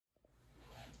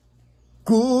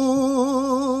Good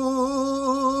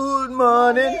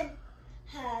morning.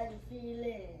 How you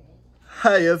feeling?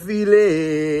 How you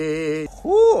feeling?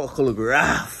 Oh,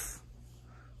 holograph.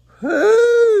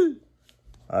 Hey.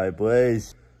 Alright,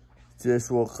 boys. Just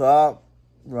woke up.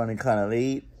 Running kind of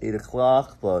late, 8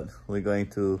 o'clock, but we're going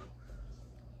to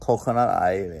Coconut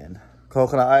Island.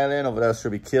 Coconut Island over there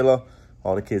should be killer.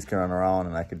 All the kids can run around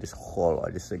and I can just haul.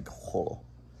 I just think haul.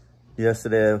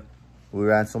 Yesterday, we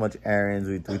ran so much errands.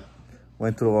 We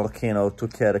went to the volcano,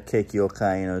 took care of the keiki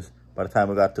volcanoes. By the time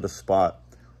we got to the spot,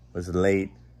 it was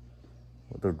late.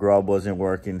 The grub wasn't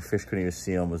working. Fish couldn't even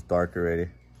see them. It was dark already.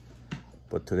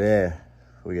 But today,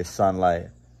 we get sunlight.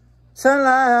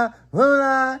 Sunlight,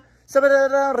 moonlight.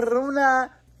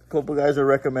 Couple guys that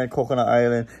recommend Coconut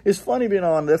Island. It's funny being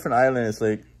on a different island. It's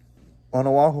like on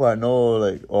Oahu, I know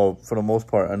like, or for the most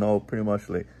part, I know pretty much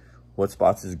like what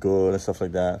spots is good and stuff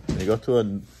like that. When you go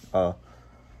to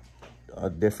a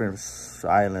different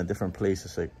island, different place,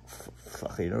 it's like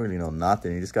fuck, you don't really know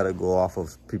nothing. You just gotta go off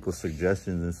of people's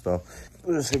suggestions and stuff.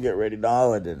 We're just gonna get ready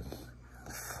now and then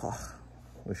fuck,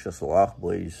 wish us luck,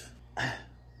 boys.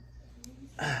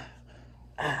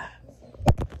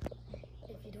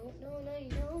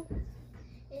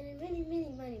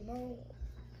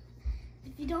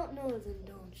 If you don't know, then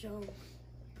don't show.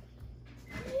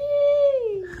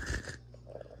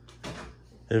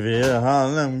 If you hear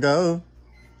Harlem go.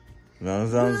 Good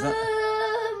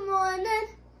morning.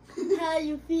 How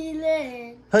you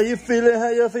feeling? How you feeling? How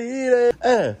you feeling?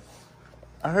 Hey,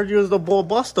 I heard you was the ball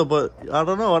buster, but I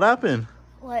don't know what happened.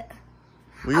 What?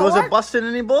 We wasn't busting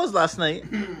any balls last night.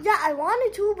 Yeah, I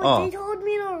wanted to, but they told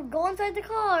me to go inside the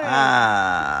car.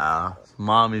 Ah,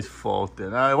 mommy's fault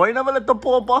then. All right, why you never let the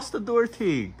ball buster do her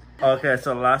thing? Okay,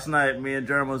 so last night, me and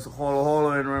Jerm was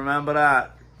holo-holoing, remember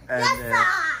that?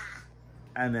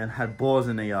 And then had balls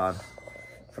in the yard.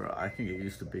 Bro, I can get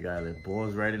used to Big Island.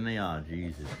 Balls right in the yard,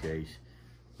 Jesus Christ.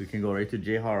 We can go right to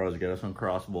J. Harrow's, get us some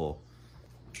crossball.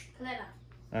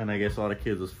 And I guess all the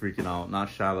kids was freaking out. Not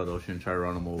Shala though, she didn't try to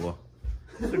run them over.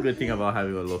 That's a good thing about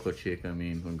having a local chick. I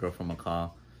mean, when girl from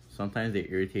Macau, sometimes they're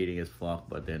irritating as fuck,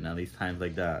 but then at least times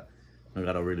like that, you don't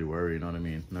gotta really worry, you know what I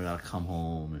mean? You don't gotta come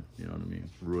home and, you know what I mean,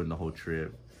 ruin the whole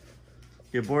trip.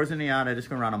 Get boards in the yard, I just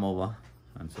gonna run them over.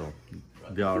 And so,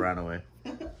 they all ran away.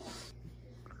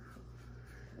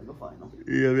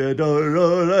 Yeah, I don't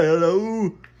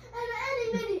know.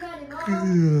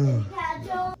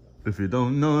 If you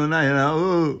don't know, I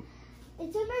know.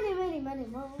 It's a many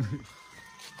mo.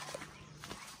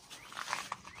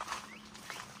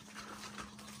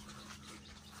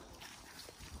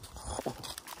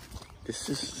 This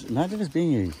is, imagine this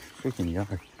being a freaking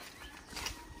yard.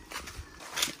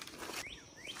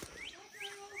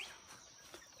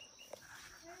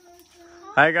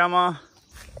 Hi, Grandma.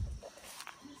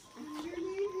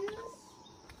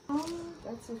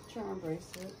 That's a charm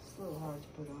bracelet. It's a little hard to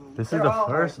put on. This is the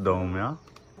first dome, yeah?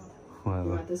 You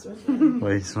want this one? Why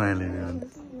are you smiling,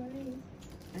 man?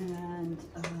 And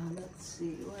let's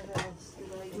see, what else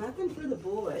did I... Nothing for the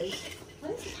boys.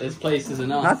 This place is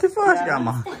enough. Not too fast,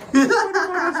 Grandma.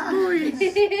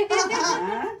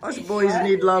 Us boys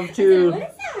need love too.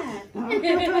 What is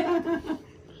that?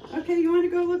 Okay, you want to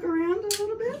go look around a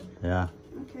little bit? Yeah.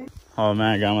 Okay. Oh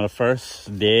man, Grandma, the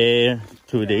first day,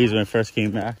 2 days when I first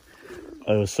came back,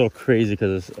 it was so crazy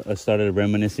because I started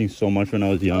reminiscing so much when I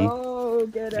was young. Oh,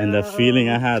 get out. And the feeling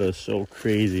I had was so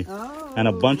crazy. Oh. And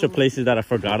a bunch of places that I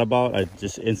forgot about, I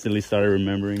just instantly started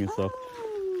remembering and stuff.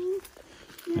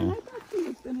 Yeah, I thought she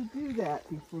was going to do that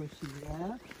before she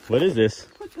left. What is this?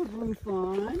 Put the roof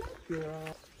on.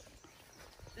 Girl.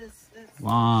 This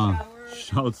Wow.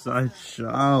 Outside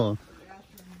shower.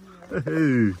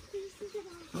 Hey.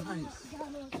 nice.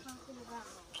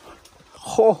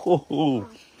 Ho, ho, ho.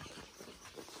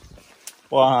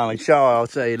 Wow, like shower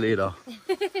outside later.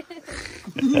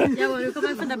 Yeah, when we come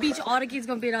back from the beach, all the kids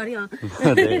gonna be out here.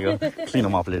 There you go. Clean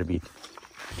them up a little bit.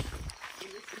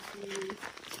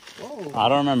 I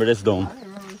don't remember this dome.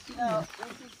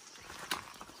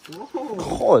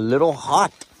 Oh, a little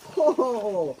hot.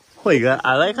 Oh, Oh, you got,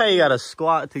 I like how you got to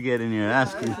squat to get in here.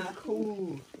 That's cool.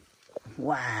 cool.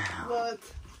 Wow. Look.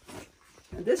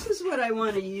 This is what I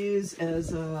want to use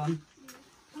as,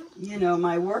 you know,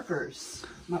 my workers.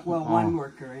 Well, one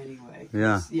worker anyway.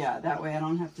 Yeah. Yeah, that way I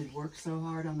don't have to work so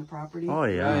hard on the property. Oh,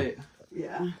 yeah. Right.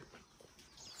 Yeah.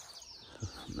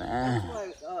 Man.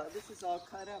 That's why this is all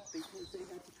cut up because they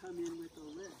had to come in with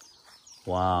a lift.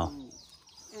 Wow.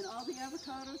 And all the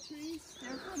avocado trees,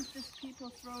 they're from just people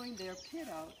throwing their pit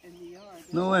out in the yard.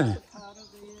 There's No way. avocado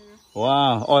there.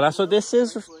 Wow. Oh, that's what this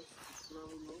is?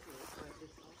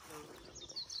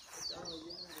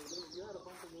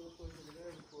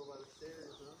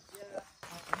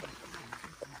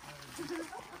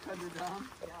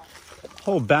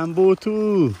 Oh, bamboo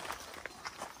too.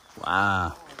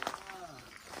 Wow.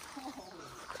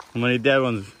 How many dead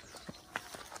ones?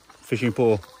 Fishing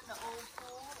pool.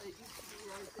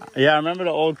 Yeah, I remember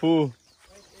the old pool.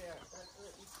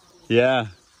 Yeah.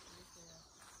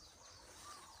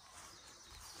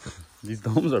 These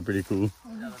domes are pretty cool.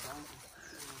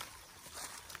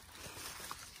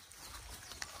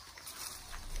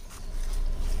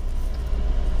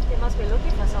 They must be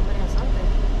looking for somebody or something.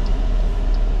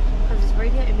 Because it's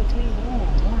right here in between.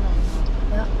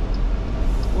 Yeah.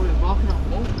 Oh, they're blocking out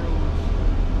both roads.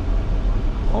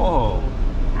 Oh.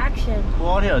 Action.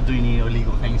 Well, they are doing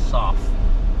illegal things soft.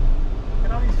 Look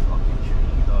at all these fucking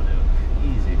trees out there.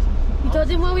 Easy. You told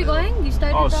them where we going? You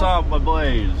started Oh, off? what's up, my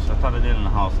boys? I thought I did in the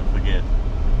house, I forget.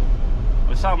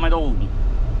 What's up, my dog?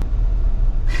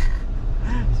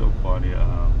 So funny.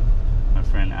 My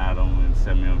friend Adam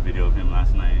sent me a video of him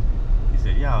last night. He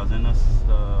said, yeah, I was in the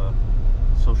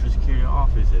Social Security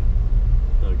office and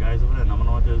the guys over there, and I don't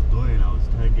know what they was doing. I was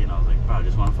tagging. I was like, bro, I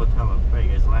just want to tell them, bro, you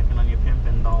guys lacking on your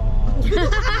pimping, dog. He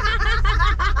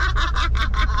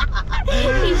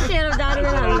should have done it.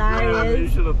 Hilarious. You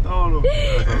should have told him.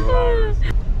 That's hilarious.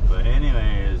 But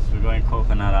anyways, we're going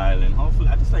Coconut Island. Hopefully,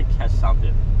 I just like catch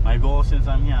something. My goal since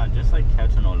I'm here, just like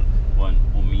catching one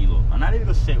Omilu. I'm not even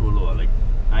gonna say Ulua. Like,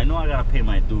 I know I gotta pay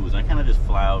my dues. I kind of just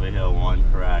fly over here, one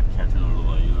crack, catching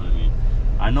Ulua. You know what I mean?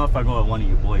 I know if I go with one of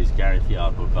you boys, guarantee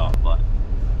I'll hook up. But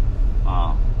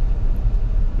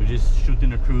we're just shooting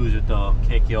the cruise with the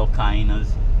Kekio Kainas,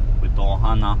 with the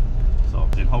Ohana. So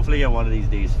then hopefully get one of these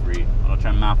days free. I'll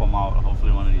try and map them out.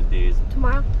 Hopefully one of these days.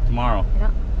 Tomorrow? Tomorrow?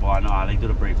 Yeah. Well, I know I like to do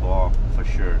the break wall for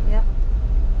sure. Yeah.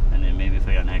 And then maybe if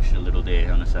I got an extra little day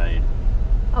on the side.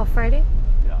 Oh, Friday?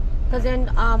 Yeah. Because then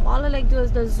all I like to do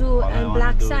is the zoo and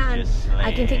black sand.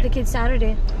 I can take the kids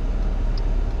Saturday.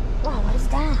 Wow, what is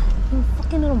that? A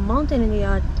fucking little mountain in the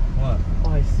yard. What?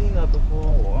 Oh, I seen that before.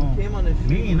 Oh, Came on the shoot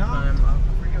me, no? time. I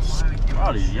forget why I came Oh,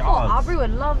 on. these Oh, yards. Aubrey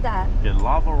would love that. The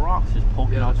lava rocks just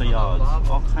poking Yeah, out the that's from the yards.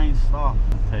 lava. All kinds of stuff.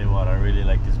 I'll tell you what, I really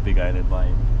like this big island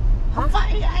vibe. Huh?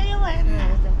 Hawaii Island!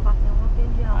 Yeah, the fucking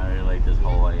walking I job. really like this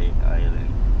Hawaii Island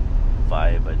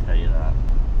vibe, I tell you that.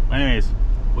 Anyways,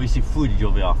 we see footage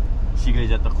over here. She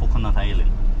goes at the Coconut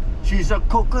Island. She's a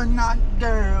coconut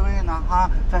girl in a high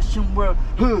fashion world.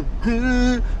 I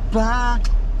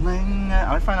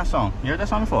find that song. You heard that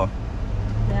song before?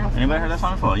 Yeah, of Anybody heard that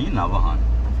song before? You never, huh?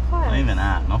 Of course. Not even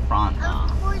that. No front.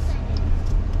 Of course I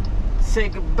did. Say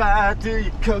goodbye to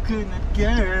your coconut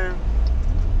girl.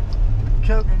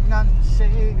 Coconut, say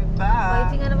Why you goodbye.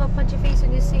 think I never punch your face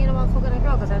when you're singing about Coconut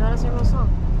Girl? Because I know that's a real song.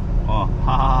 Oh,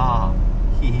 ha ha.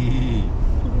 Hee hee.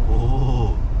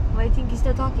 Oh. Why you think he's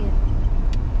still talking?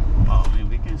 Well, I mean,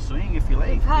 we can swing if you like.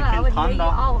 We Cara, I can would lay you thunder.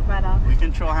 out, brother. We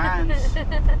can throw hands.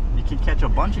 You can catch a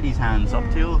bunch of these hands up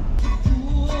till.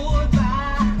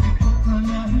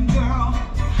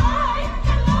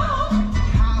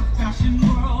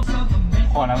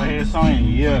 Oh, I never heard a song in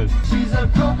years. She's a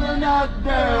coconut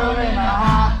girl in a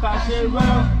hot fashion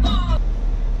world.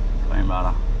 Fine,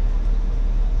 brother.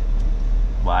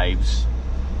 Vibes.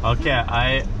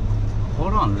 Okay,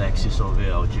 hold on, Lexus over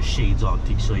here with your shades on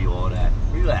to show you all that.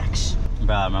 Relax.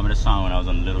 Bro, I remember the song when I was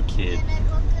a little kid.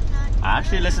 I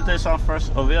actually listened to this song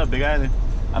first over here, Big Island.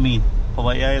 I mean,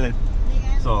 Hawaii Island.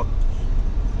 So,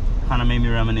 kind of made me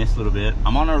reminisce a little bit.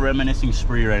 I'm on a reminiscing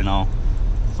spree right now.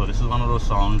 So this is one of those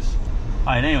songs.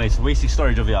 Alright, anyways, wasting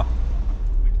storage over here.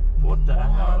 What the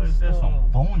hell is this? Some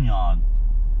boneyard.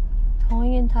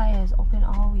 Towing and tires open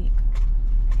all week.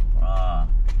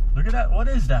 Look at that. What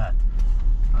is that?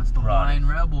 That's the Right. Wine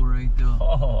Rebel right there.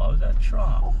 Oh, how's that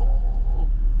truck? Oh.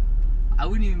 I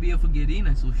wouldn't even be able to get in,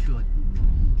 it's so short.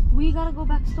 We gotta go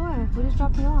back store. We just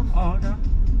dropped you off. Oh, okay.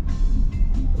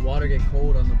 The water get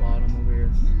cold on the bottom over here.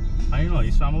 I know,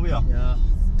 you swam over here. Yeah.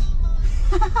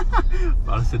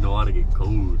 I said the water get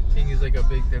cold. I think it's like a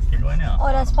big difference. Keep going now.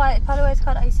 Oh, that's probably why it's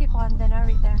called Icy Pond then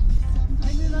right there.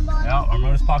 Yeah, I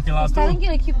remember this parking I lot was too. telling you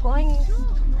to keep going.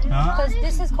 Huh? Because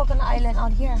this is Coconut Island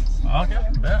out here. Okay,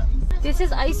 bet. This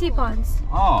is Icy Ponds.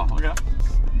 Oh, okay.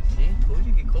 See, told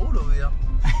you get cold over there.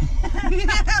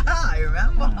 I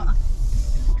remember.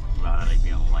 Right, I like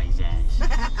being wise ass.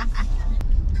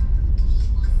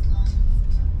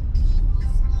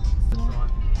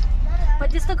 But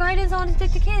this the garden zone to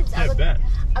take the kids. Yeah, bet.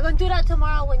 I'm gonna do that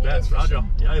tomorrow when you guys Bet, Roger. fishing.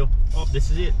 Yeah, yo. Oh,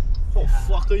 this is it. Oh,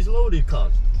 fuck, he's loaded,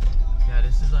 cuz. Yeah,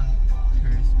 this is on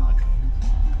tourist spot.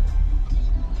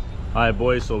 Alright,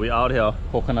 boys, so we out here,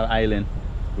 Coconut Island.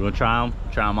 We're gonna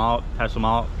try them out, test them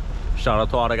out. Shout out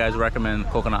to all the guys who recommend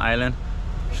Coconut Island.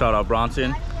 Shout out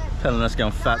Bronson, telling us to get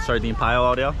a fat sardine pile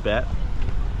out there, bet.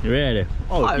 You ready?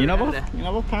 Oh, I'm you never ready.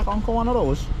 pack Unko one of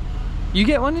those? You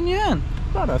get one in your hand?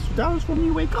 No, that was when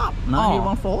you wake up. Now I need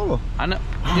one for Holo. I know.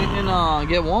 You didn't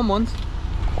get warm ones.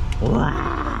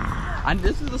 Wow. And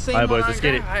this is the same Alright, boys, one let's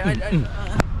I get got. it.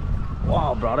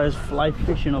 Wow, bro, there's fly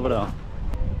fishing over there.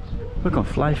 Look at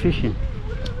fly fishing.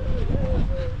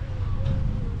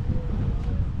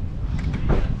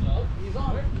 He's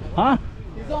on. Huh?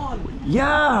 He's on.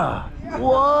 Yeah.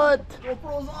 What?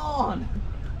 GoPro's on.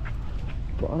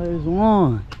 Brother is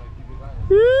on.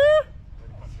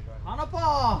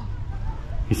 Hanapa.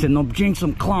 He said, no, drink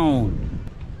some clown.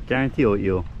 Guarantee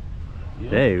you.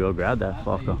 There you go, grab that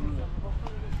fucker.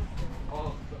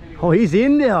 Oh, he's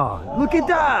in there. Look at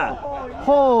that.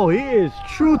 Oh, he is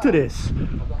true to this.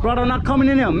 Brother not coming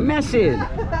in there messing.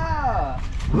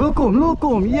 Look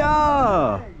him,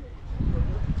 yeah.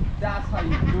 That's how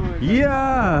you do it.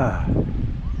 Yeah.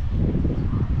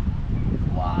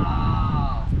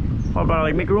 Wow. Oh, brother,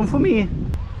 like, make room for me.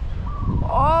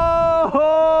 Oh!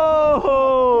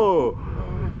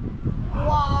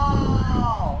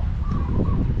 Wow.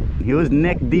 He was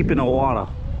neck deep in the water.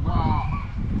 Wow.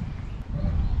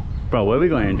 Bro, where are we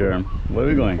going, Jerm? Where are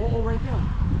we going? Oh, right there.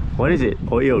 What is it?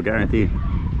 Oh, yo, guarantee.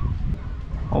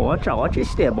 Oh, watch out. Watch your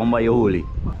step on by your holy.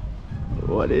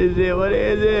 What is it? What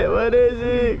is it? What is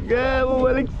it? Girl,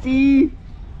 let's see.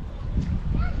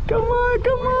 Come on,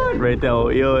 come on. Right there, oh,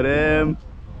 yo, them.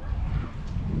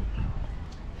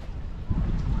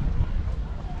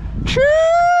 Choo!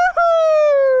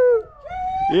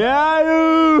 Yeah,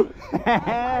 you.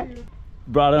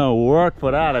 Bro, don't work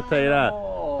for that, I tell you that.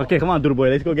 Okay, come on, dude boy,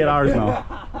 let's go get ours now.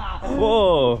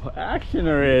 Whoa, action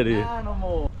already.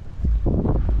 Animal.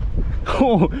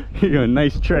 Oh, you got a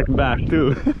nice trek back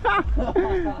too.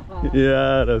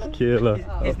 Yeah, that's killer.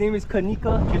 His name is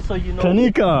Kanika, just so you know.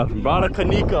 Kanika, brought a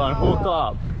Kanika and hook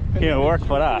up. Can't work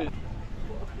for that.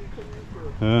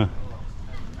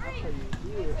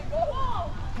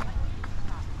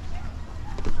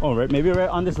 Oh, right, maybe right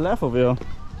on this left over here.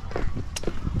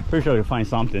 Pretty sure you'll find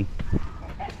something.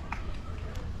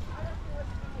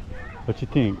 What you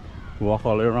think? Walk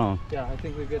all the way around. Yeah, I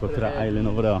think we get Go to that island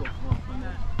over there.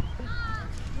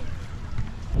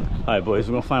 Alright, boys,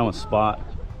 we're gonna find one spot.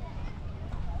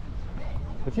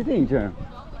 What you think, Jerm?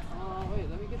 Wait,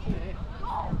 let me get to the edge.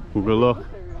 We'll go look.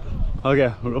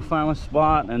 Okay, we're gonna find one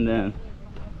spot and then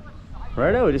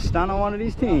right there, we just stand on one of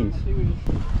these things.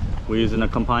 We're using a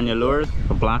Campania lures,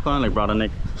 a black one, like Brother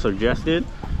Nick suggested.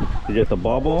 You get the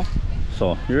bubble.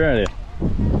 So, you ready?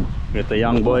 Get the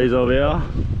young boys over here,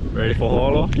 ready for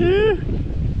Holo. Yeah.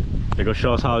 They go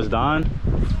show us how it's done.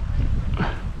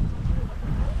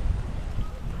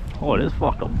 Oh, this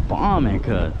fucking bombing,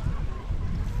 cuz.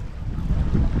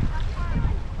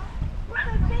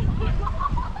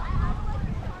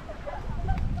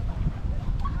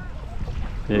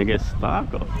 Did it get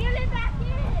stuck? Or?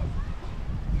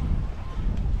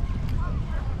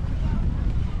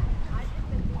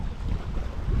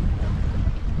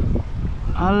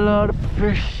 I love the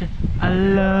fish, I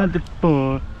love the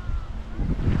fun.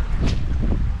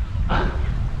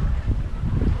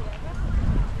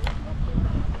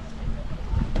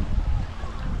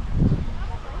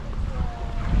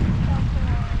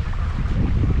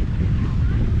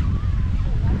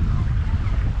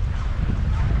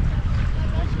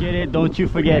 Let's get it, don't you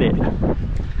forget it.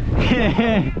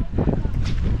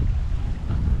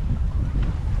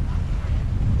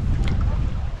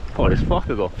 Oh, this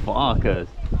fucker go far, cuz.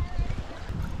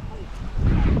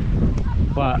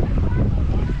 What?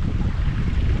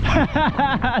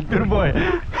 Good boy.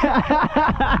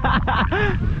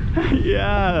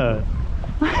 Yeah.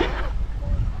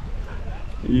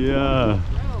 Yeah.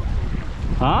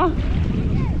 Huh?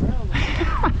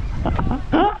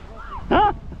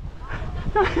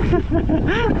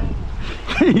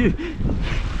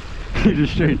 He's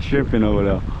just straight tripping over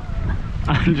there.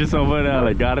 I'm just over there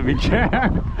like gotta be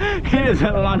Jerm. He just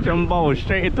launch a boat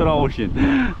straight into the ocean.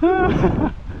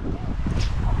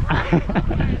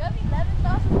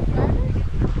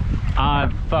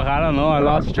 Fuck, I don't know. I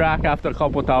lost track after a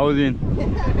couple thousand.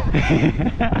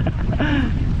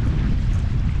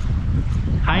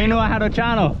 How you know I had a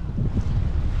channel?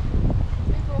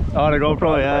 Oh, the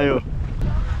GoPro, yeah, you.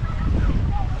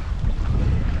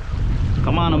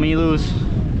 Come on, Omilus.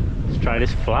 Let's try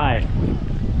this fly.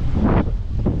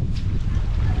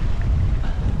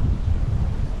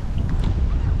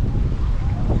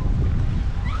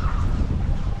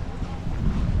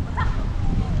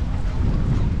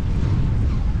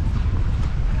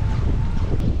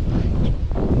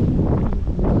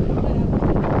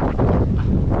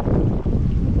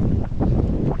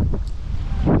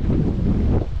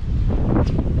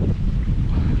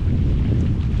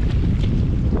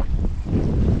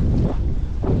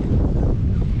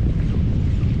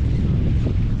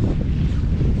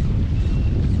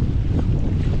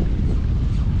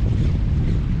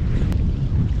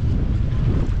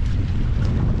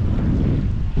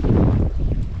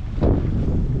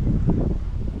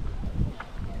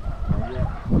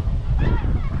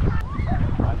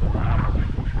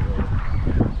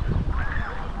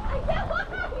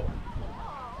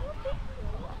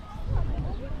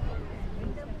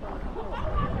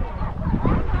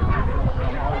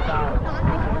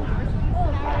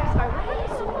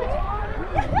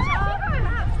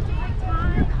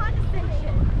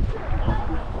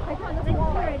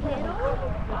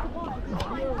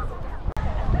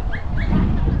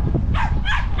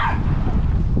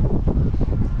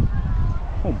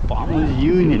 What's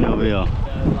union over here?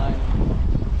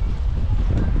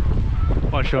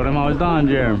 Well, show them how it's done,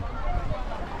 Jerm.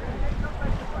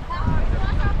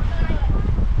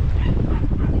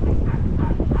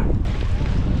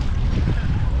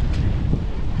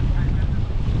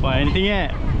 Why, anything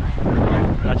yet?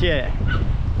 Not yet.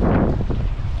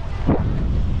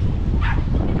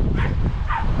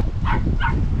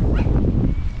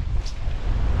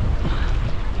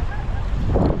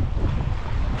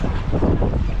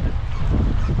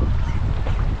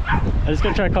 I'm just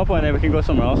gonna try a couple and then we can go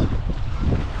somewhere else.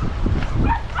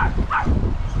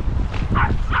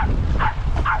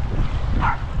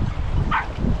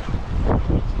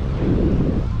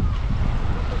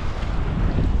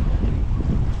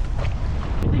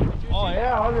 Oh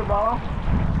yeah, how's it, bro?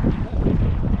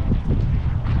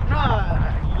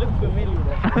 You look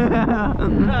familiar.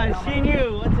 No, I seen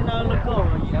you. What's in our look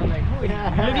over? You know, like, you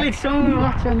look like someone we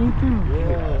watch on YouTube.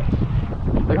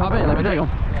 Yeah. Like, hop in, let me take him.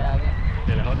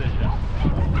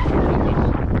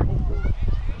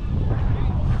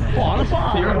 Oh, on the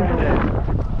farm.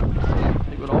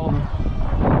 Take it all.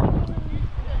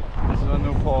 This is a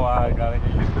new pole, I gotta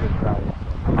get used to this ride.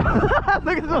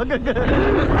 Look at this one, good.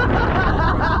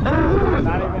 I'm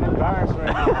not even embarrassed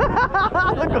right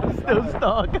now. Look, I'm still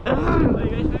stuck. Yeah.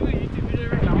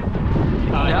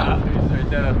 Right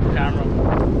there, the camera.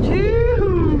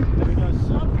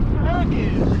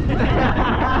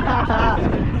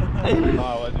 No, I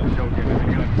wasn't joking.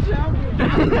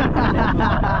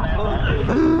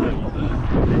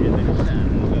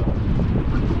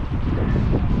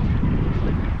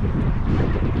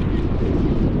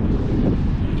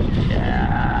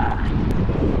 Yeah.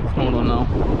 What's going on now?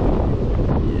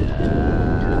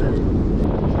 Yeah.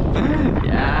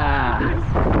 Yeah.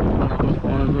 Come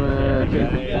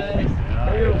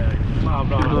on,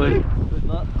 bro. Good. Good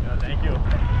luck. Yeah, thank you.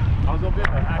 How's the bit?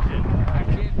 Action.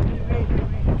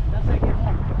 That's like your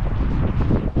home.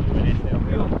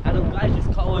 And the guys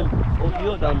just calling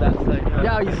Omilu down that side.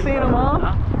 Yeah, you seen him,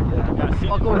 huh?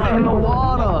 Fuck was in the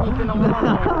water.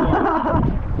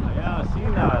 Yeah, I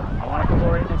seen that. I want to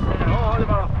go right in the center. Oh, what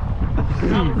about?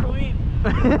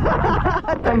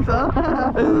 Thanks, huh?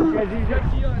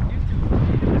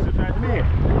 You subscribe to me?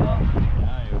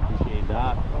 Yeah, you appreciate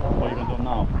that. What are you gonna do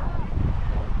now?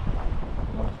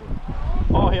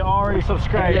 Oh, he already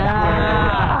subscribed.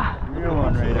 Yeah. Real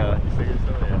one right now.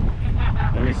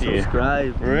 Let me see it.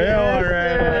 Subscribe. Real one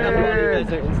right now. You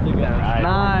guys are Instagram.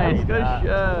 Nice, good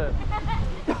shit.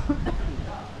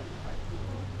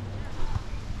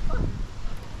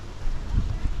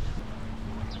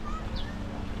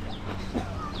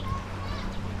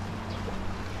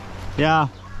 Yeah.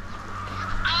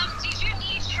 Did you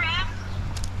need shrimp?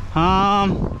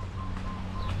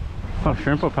 Oh,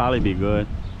 shrimp will probably be good.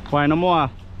 Why, no more?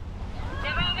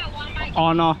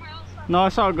 Oh, no. No,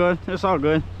 it's all good. It's all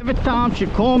good. Every time she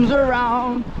comes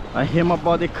around, I hear my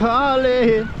body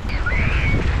calling.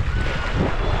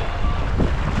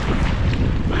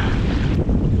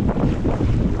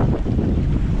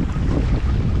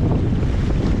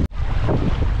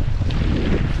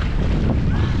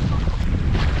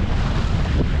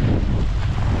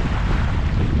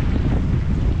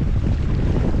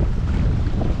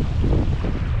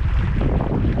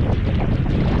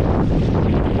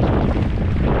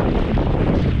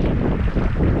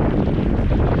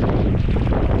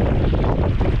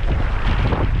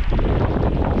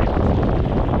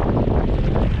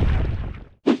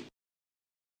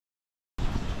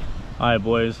 Alright,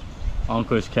 boys,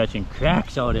 Unko is catching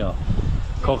cracks out there.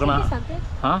 Coconut.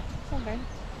 Huh? Sunburn.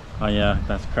 Oh yeah,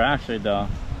 that's cracks right there.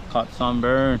 Caught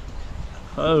sunburn.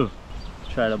 Oh,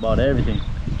 tried about everything.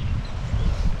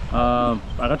 I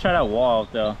gotta try that wall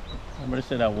out there. I'm gonna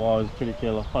say that wall is pretty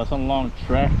killer. Oh, it's a long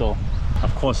track though.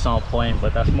 Of course, South Point,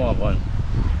 but that's more fun.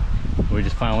 We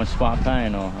just find one spot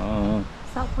kind of.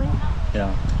 South Point?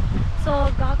 Yeah. So,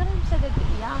 gagawin sa gabi.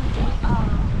 Yeah,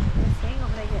 they're staying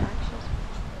over there actually.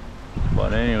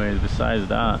 But anyways, besides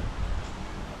that,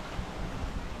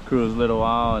 cruise a little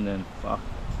while and then fuck,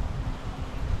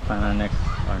 find our next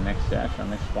stash, our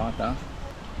next spot, huh?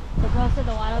 The girl said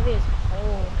the water is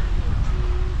cold.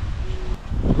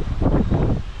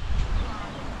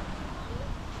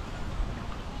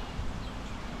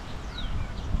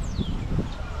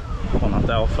 Oh, not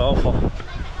the alfalfa.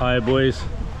 Alright, boys.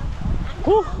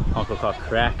 Whew. Uncle caught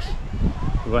cracks.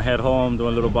 We're gonna head home, do a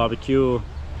little barbecue,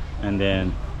 and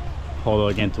then hold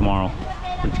it again tomorrow.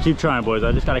 But keep trying, boys.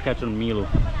 I just gotta catch an Omilu.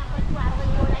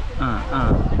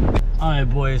 Alright,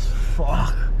 boys.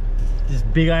 Fuck. This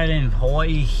big island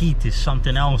Hawaii heat is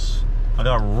something else. I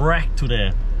got wrecked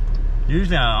today.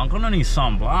 Usually I'm gonna need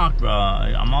sunblock, bro.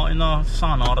 I'm out in the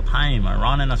sun all the time. I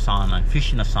run in the sun, I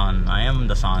fish in the sun, I am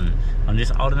the sun. I'm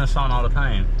just out in the sun all the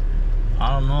time. I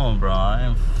don't know, bro. I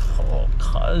am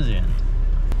cousin.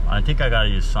 I think I gotta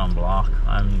use sunblock.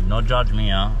 No judge me,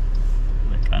 huh?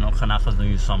 Like I know Kanakas don't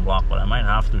use sunblock, but I might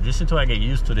have to just until I get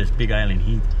used to this big island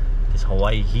heat, this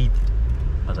Hawaii heat.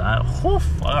 Cause I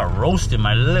got roasted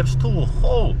my lips too.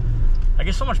 Oh, I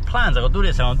get so much plans. I go do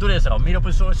this, I go do this, I go meet up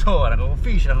with so and so, and I go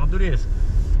fish, and I go do this.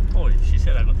 Oh, she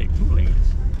said I go take 2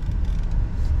 lanes.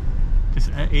 This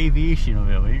aviation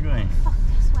over here. Where you going? Fuck,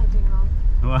 that's what I'm doing wrong.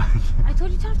 What? I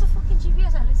told you to turn off the fucking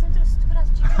GPS. I listened to the stupid ass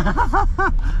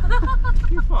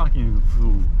GPS. You fucking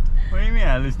fool. What do you mean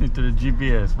I listening to the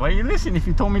GPS? Why you listen if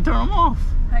you told me turn them off?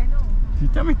 I know. You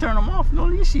tell me turn them off, no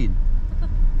listen.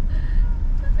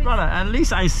 Brother, at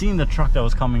least I seen the truck that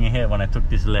was coming ahead when I took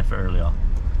this left earlier.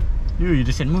 You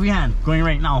just said move your hand, going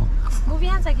right now. Move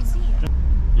your hands, I can see it.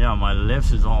 Yeah, my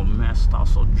lips is all messed up,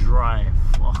 so dry.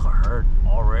 Fuck, I hurt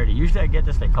already. Usually I get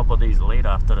this like a couple of days later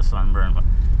after the sunburn, but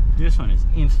this one is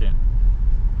instant.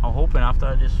 I'm hoping after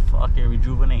I just fucking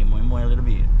rejuvenate more a little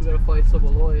bit. You gotta find some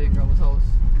Aloy in Grandma's house.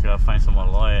 Gotta find some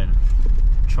Aloy and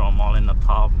throw them all in the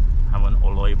tub. Have an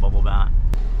Aloy bubble bath.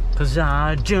 Cause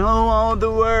I don't want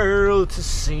the world to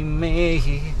see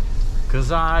me.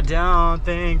 Cause I don't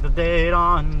think that they'd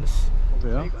understand.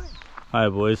 Yeah.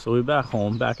 Alright boys, so we're back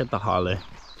home, back at the Holly.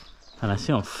 And I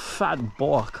see a fat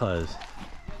boar cuz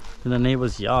in the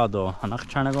neighbor's yard though. I'm not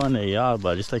trying to go in their yard, but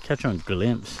I just like catching a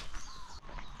glimpse.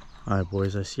 Alright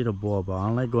boys, I see the boar, but I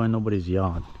don't like going in nobody's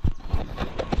yard.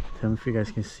 Tell me if you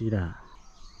guys can see that.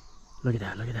 Look at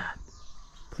that, look at that.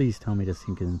 Please tell me this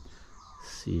thing can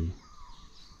see.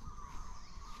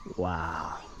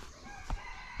 Wow.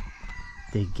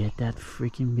 They get that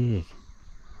freaking big.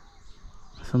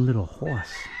 Some little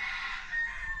horse.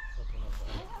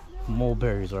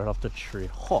 Mulberries right off the tree.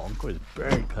 Oh, Unko is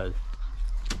berry cuz.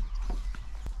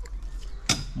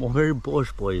 Mulberry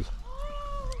bush, boys.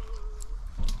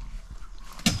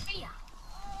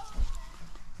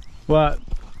 What?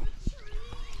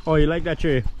 Oh, you like that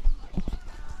tree?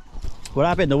 What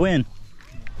happened? The wind?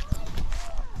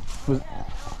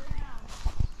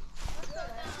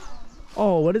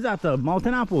 Oh, what is that? The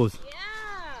mountain apples?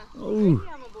 Yeah. Oh.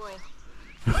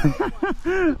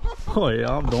 Oh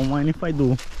yeah, don't mind if I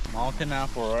do. Mountain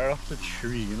apple right off the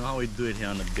tree. You know how we do it here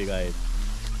on the big eye.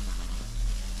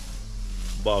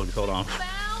 Bugs, hold on.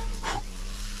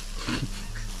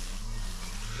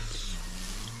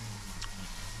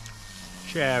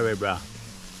 Cherry, bro.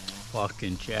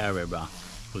 Fucking cherry, bro.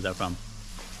 Who's that from?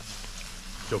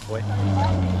 Jokoy.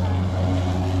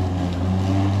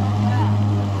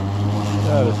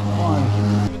 That is fun.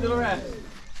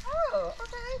 Oh,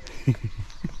 okay.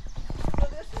 So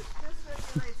this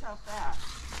regulates how fast.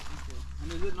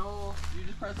 And is it no, you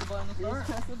just press the button to You start?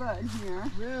 just press the button here.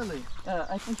 Really?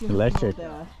 I think you Electric. have to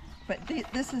hold that.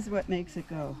 But this is what makes it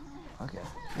go. Okay.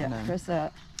 Yeah, And then- press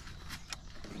that.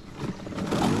 And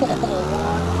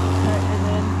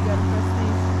then you gotta press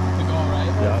these. To go,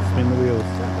 right? Yeah, spin the wheels. So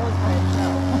it goes by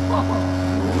itself.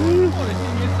 Oh, this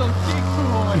thing gets so thick.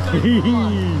 Oh, I tell you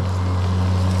what.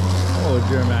 Oh,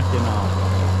 Jerm acting off.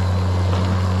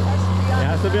 It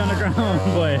has to be on the ground,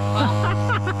 boy.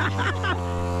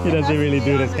 He doesn't really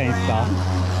do this kind of stuff.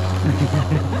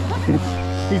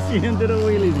 He's seen him do the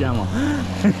wheelies, Yama.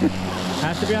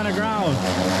 Has to be on the ground.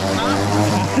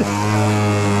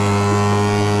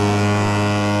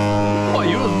 Oh,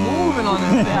 you was moving on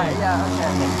this thing. Yeah,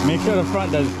 okay. Make sure the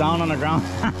front is down on the ground.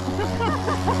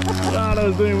 God, I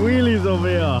was doing wheelies over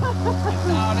here. No, I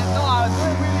was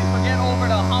doing wheelies for getting over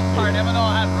the hump part. I never know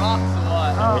I had rocks or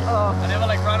what. I never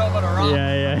like run over the rocks.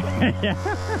 Yeah.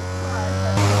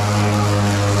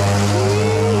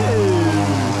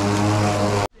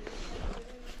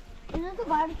 Is it the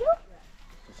barbecue?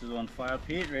 This is on Fire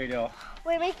Pete radio.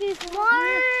 We're making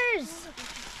s'mores!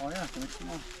 Oh yeah, can we see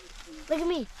more? Look at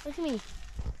me, look at me.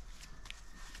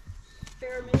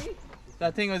 Spare me?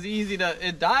 That thing was easy to,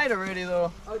 it died already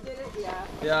though. Oh, did it? Yeah.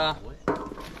 Yeah.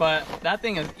 But that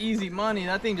thing is easy money.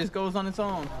 That thing just goes on its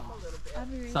own.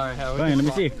 Sorry, how Fine, let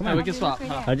me see. Come on. we can swap.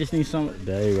 Huh? I just need some.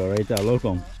 There you go, right there. Look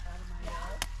him.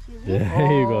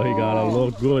 There you go. He got to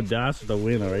look good. That's the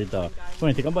winner right there. Come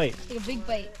on, take a bite. Take a big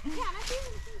bite. Yeah.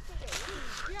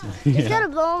 Just gotta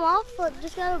blow them off.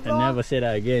 Just gotta blow And never say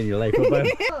that again. You're like, bye.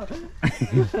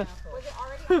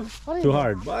 Too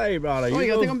hard. Bye, brother. Oh, you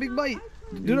gotta take a big bite.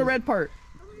 Do the red part.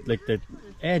 Like the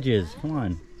edges. Come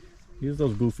on. Use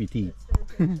those goofy teeth.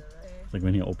 It's like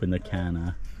when you open the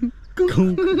can.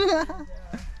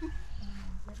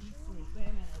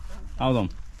 How's them?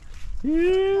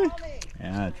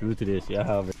 Yeah, true to this.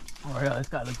 Yeah, Oh yeah, this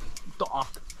guy looks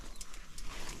dark.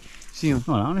 See him?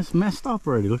 Oh, now it's messed up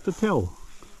already. Look at the tail.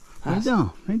 Right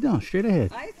down, straight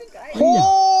ahead. I think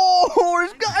Oh,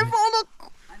 this guy found a...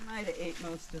 I might have ate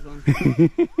most of them.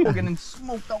 Fucking and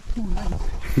smoked out too nice.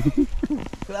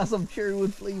 Got some cherry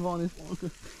wood flavor on this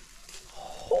one.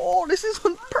 Oh, this is a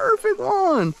perfect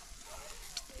one.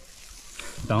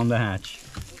 Down the hatch.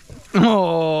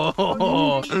 Oh,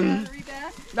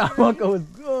 that one was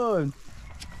good.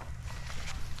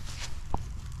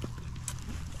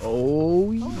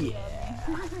 Oh yeah.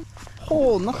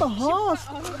 Oh, not the husk.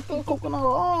 Coconut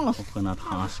husk. Coconut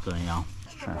husk, yeah.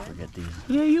 Let's try to forget these.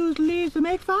 They use leaves to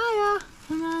make fire.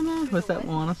 What's that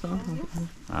one or something?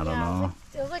 I don't know.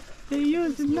 It was like they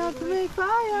use it not to make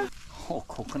fire. Oh,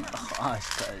 coconut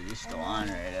husk. It's still on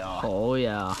right now. Oh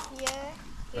yeah.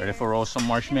 Ready for roast some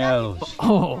marshmallows?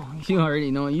 Oh, you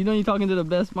already know. You know you're talking to the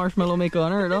best marshmallow maker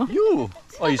on earth, huh? You?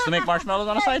 Oh, you used to make marshmallows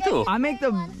on the side too? I make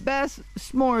the best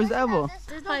s'mores ever.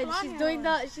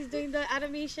 She's doing the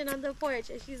animation on the porch,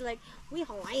 and she's like, "We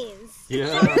Hawaiians."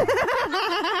 Yeah.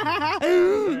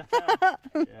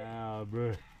 Yeah,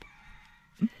 bro.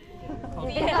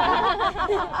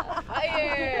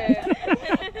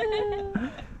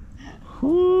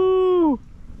 Woo!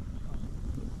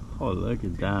 Oh, look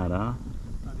at that, huh?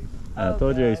 I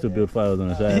told you I used to build fires on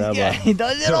the side. Yeah, he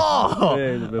does it all. Yeah,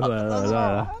 he used to build fires on the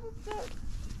side.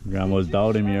 Grandma was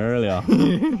doubting me earlier.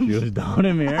 She was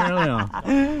doubting me earlier.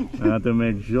 I had to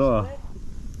make sure.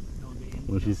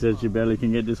 When she said she barely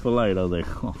can get this for light, I was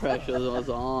like, oh. Pressure was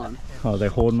on. I was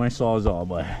like, hold my sawzall,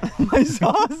 boy. My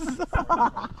sawzall.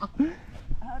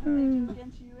 How do they do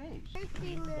against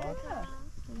UH?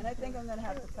 And I think I'm gonna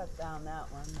have to cut down that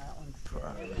one. That one's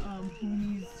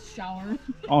Mooney's shower.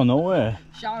 Oh, no way.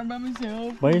 Shower by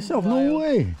myself. By yourself? No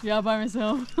way. Yeah, by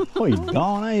myself. Oh, you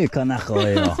down there, you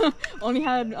kanaka. Only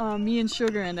had me and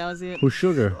Sugar, and that was it. Who's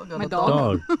Sugar? My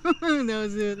dog. Dog. That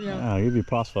was it, yeah. Yeah, you'd be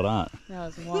props for that. That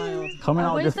was wild. Coming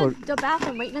out Where's just for... the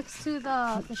bathroom? Right next to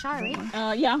the shower,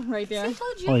 right? Yeah, right there. I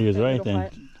told you. Oh, he was right then.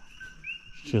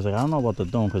 She was like, I don't know about the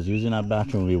dome because using that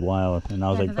bathroom would be wild. And I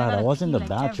was like, Dad, that wasn't the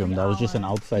bathroom. That was just an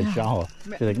outside shower.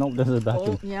 She's like, nope, this is the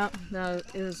bathroom. Oh, yeah,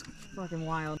 it was fucking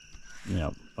wild.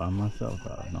 Yeah, by myself.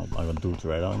 No, I got dudes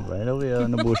right over here in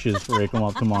the bushes. Rake them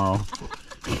up tomorrow.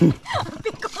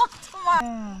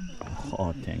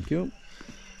 Oh, thank you.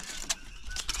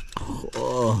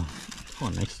 Oh,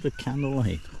 next to the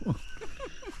candlelight.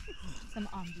 Some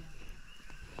ambiance.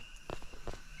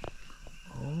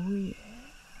 Oh, yeah.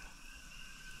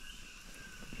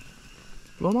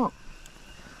 Blow them up.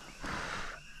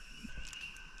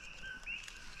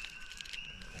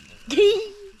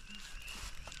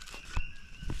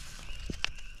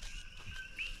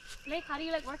 Blake, how do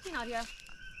you like working out here?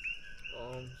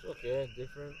 It's okay,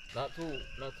 different. Not too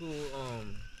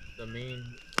the main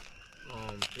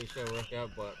place I work at,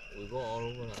 but we go all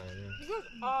over the island. He goes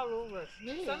all over.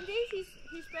 Yeah. Some days he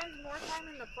spends more time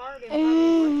in the car than probably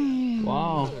working.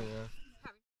 Wow. Oh, yeah.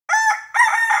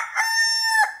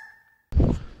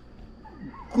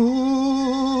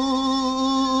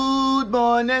 Good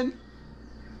morning.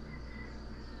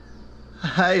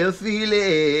 How you feeling?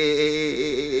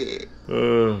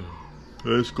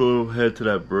 Let's go head to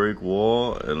that brick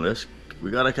wall and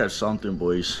we gotta catch something,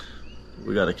 boys.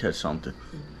 We gotta catch something.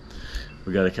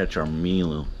 We gotta catch our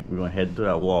Omilu. We're gonna head to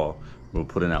that wall. We're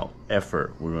putting out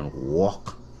effort. We're gonna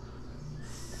walk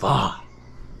far.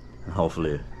 And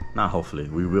hopefully, not hopefully,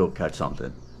 we will catch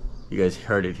something. You guys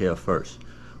heard it here first.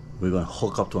 We're gonna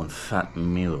hook up to a fat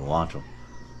Omilu. Watch them.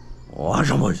 Watch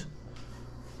them, boys.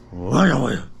 Watch them,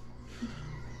 boys.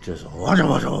 Just watch them,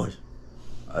 boys.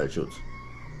 Alright, shoots.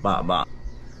 Bye, bye.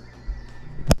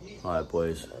 Alright,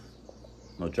 boys.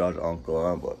 No judge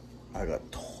Unko, but I got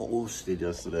toasted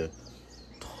yesterday.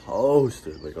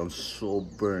 Toasted. Like, I'm so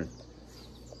burnt.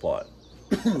 But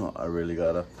I really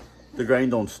gotta. The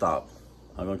grind don't stop.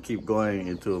 I'm gonna keep going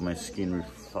until my skin will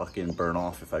fucking burn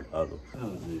off if I gotta.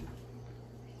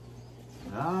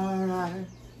 Alright.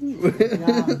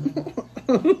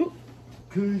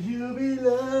 Could you be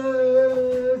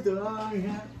loved? Oh,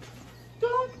 yeah.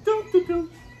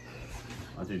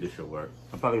 I think this should work.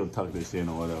 I'm probably gonna tuck this in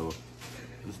or whatever.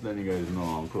 Just letting you guys know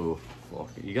I'm cool.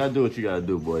 Fuck it. You gotta do what you gotta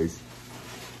do, boys.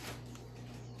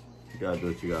 You gotta do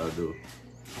what you gotta do.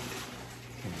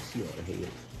 Can you see all the haters?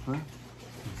 Huh? Can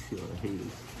you see all the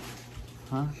haters?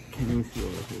 Huh? Can you see all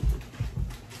the haters?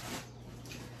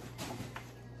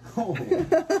 Oh.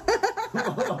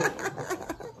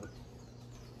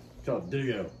 Chop,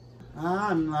 dig out.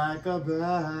 I'm like a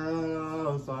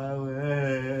bird fly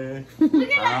away.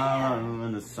 I'm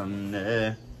in the sun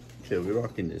there. Okay, we're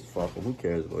rocking this fucker. Who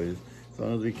cares, boys? As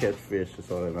long as we catch fish,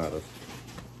 that's all that matters.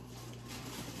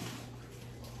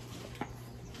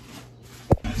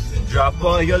 Drop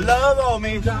all your love on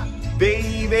me,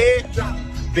 baby,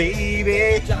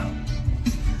 baby.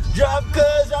 Drop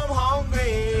 'cause I'm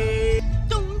hungry.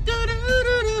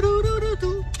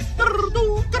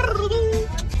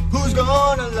 Who's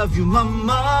gonna love you,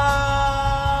 mama,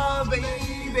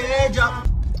 baby, drop.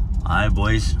 Alright,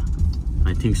 boys.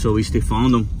 I think so. We still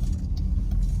found them.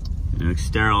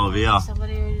 Next there over here.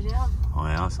 Somebody already there. Oh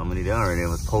yeah, somebody there already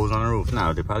was posed on the roof.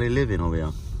 Now they probably live in over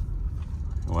here.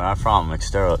 Where I'm from,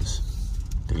 exteriors.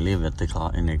 They live at the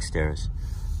in the exteriors.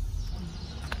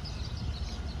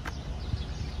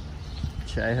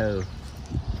 Chai ho.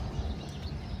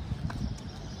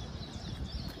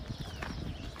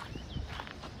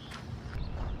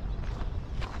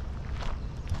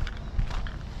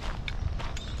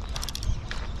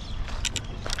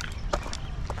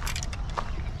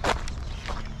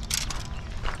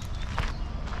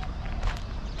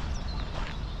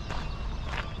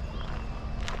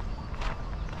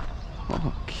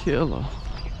 Oh, killer.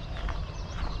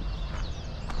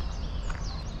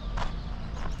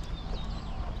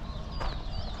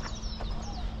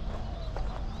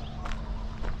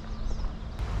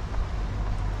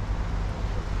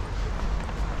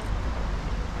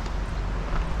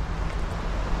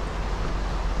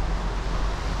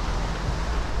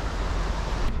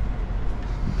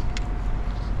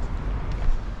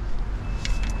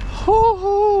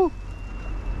 Oh,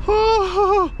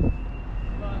 oh,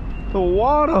 the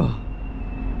water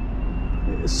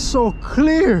is so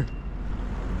clear.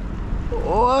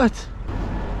 What?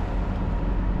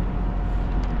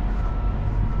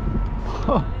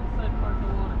 Huh.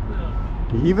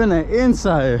 Even the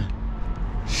inside.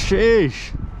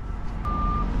 Sheesh.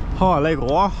 Oh, I like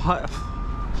walk.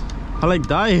 I like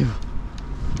dive.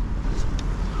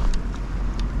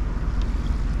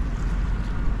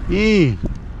 Yeah.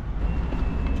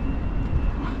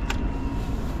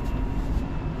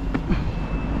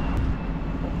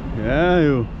 Yeah,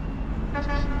 you.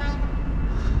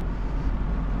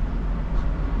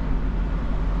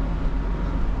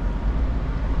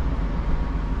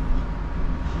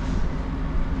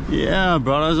 Yeah,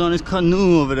 brother's on his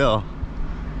canoe over there.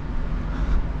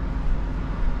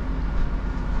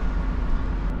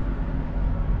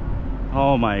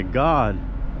 Oh my God.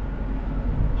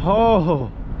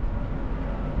 Oh,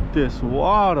 this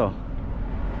water.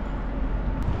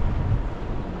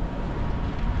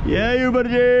 Yeah, you better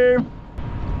Jerm.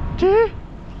 Jerm.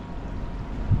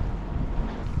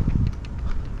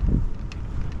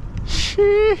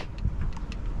 Shee.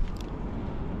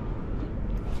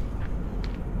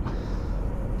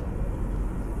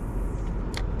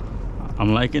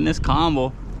 I'm liking this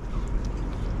combo.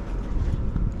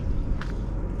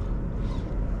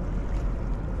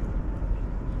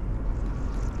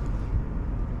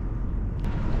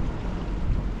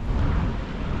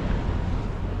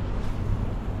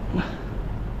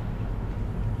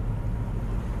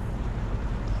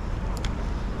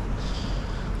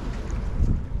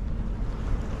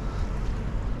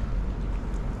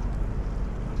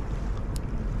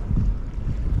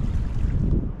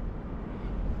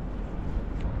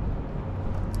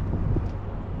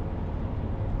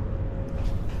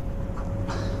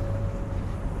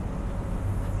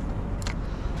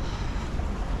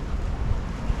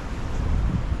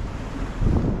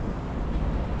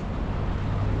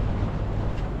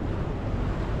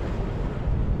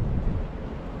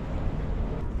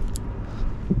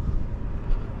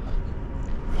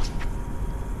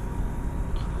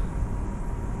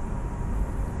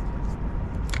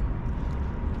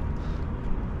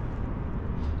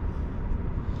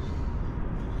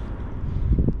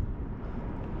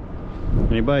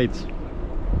 Any bites?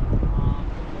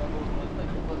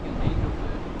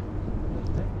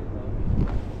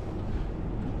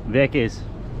 Vekis.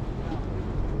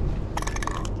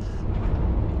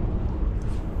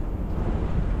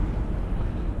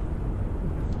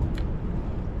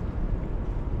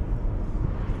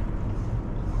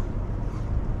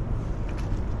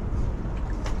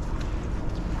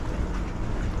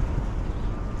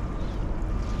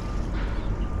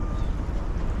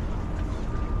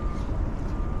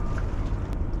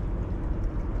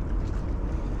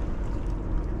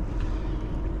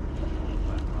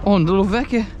 Oh, een little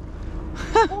vekje.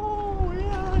 Oh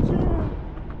yeah,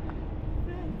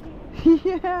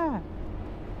 yeah.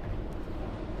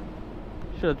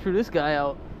 Should have threw this guy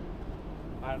out.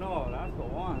 I know, that's the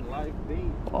one, live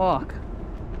bait. Fuck.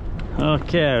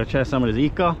 Okay, I'll try some of this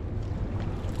Ika.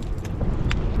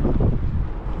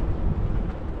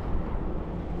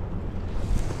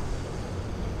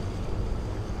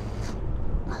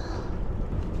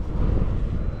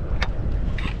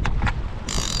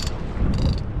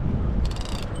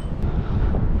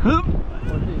 Hup.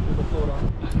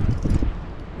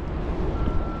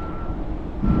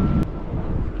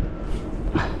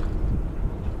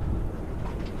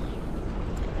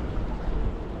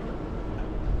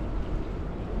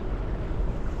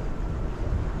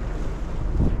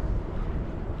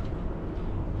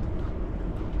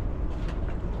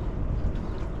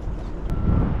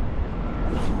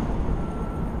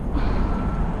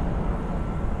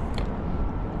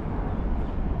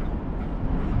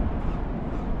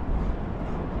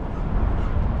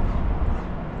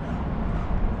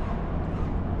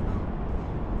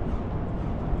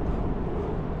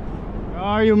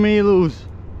 are you, Milus?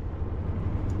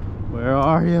 Where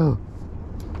are you?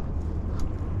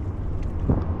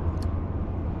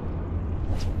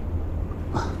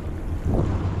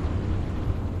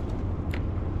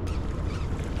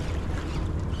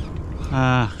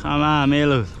 Come on,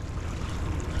 Milus.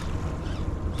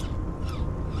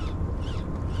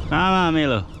 Come on,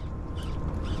 Milu.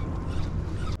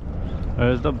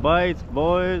 Where's the bites,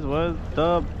 boys? Where's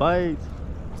the bites?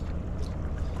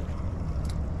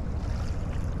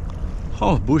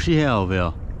 Oh, bushy hair over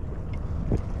here.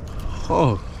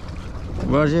 Oh,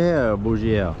 where's your hair,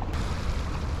 bushy hair?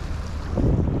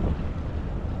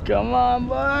 Come on,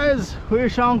 boys.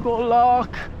 Where's Uncle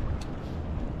Lock?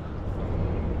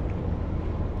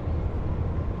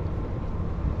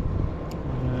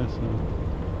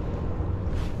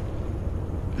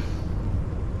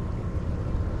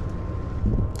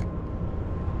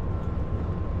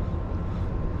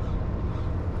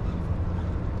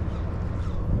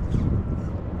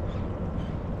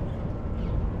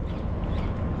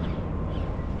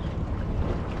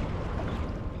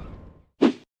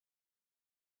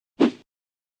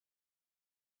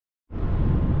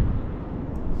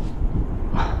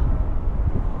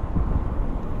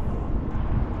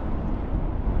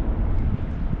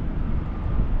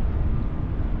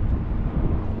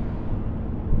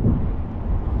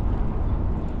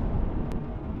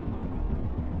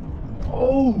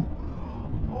 Oh!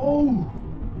 Oh!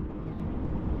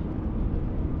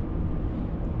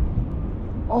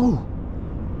 Oh!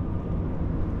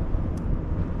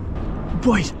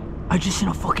 Boys, I just seen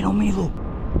a fucking Omilu.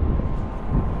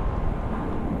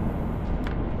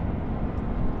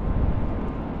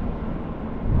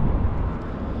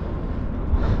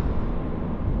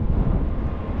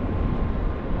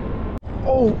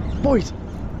 Oh, boys!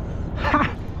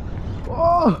 Ha!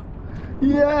 Oh!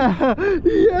 Yeah!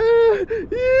 Yeah!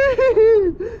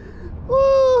 Yeah!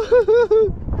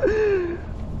 Oh!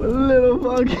 A little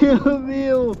fucking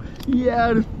meal!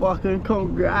 Yeah, just fucking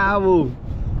come grab him!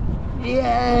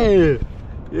 Yeah!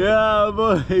 Yeah,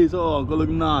 boys! Oh, go look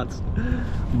nuts!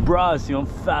 Bruh, see I'm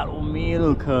fat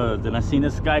Omilu, cuz. And I seen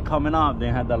this guy coming up, they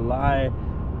had the lie.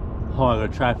 Oh, I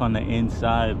gotta try from the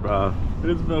inside, bro.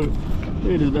 Look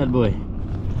at this bad boy.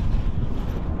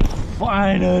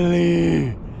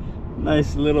 Finally!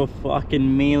 Nice little fucking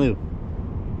Omilu.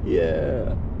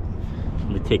 Yeah.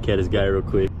 Let me take care of this guy real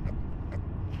quick.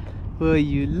 Will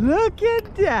you look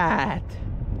at that?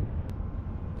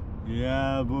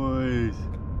 Yeah, boys.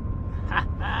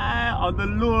 On the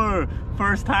lure.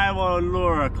 First time on a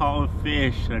lure, I caught a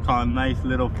fish. I caught a nice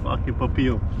little fucking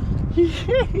papillo.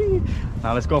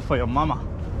 Now let's go for your mama.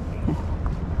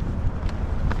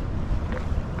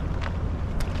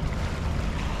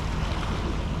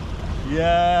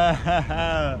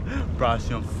 Yeah, bro, I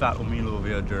see a fat Omilu over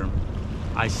here, Jerm.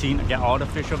 I seen get all the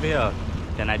fish over here,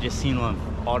 then I just seen one.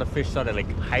 All the fish started like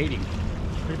hiding,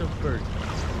 straight up bird.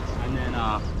 And then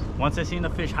once I seen the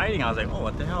fish hiding, I was like, oh,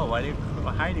 what the hell? Why are they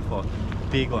hiding for?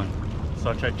 Big one.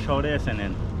 So I tried to throw this, and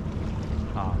then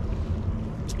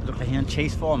looked like he didn't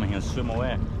chase for him, and he'll swim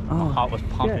away. Oh, my heart was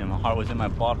pumping. Yeah. My heart was in my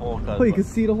butthole. Oh, you can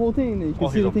see the whole thing. You can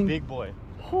see the thing. Big boy.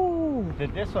 Oh.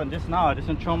 Did this one just now? I just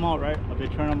throw them out right. They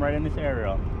turn them right in this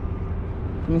area.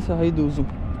 Let me see how you do zoom.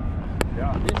 They're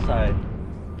on this side.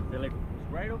 They're like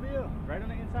right over here, right on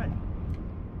the inside.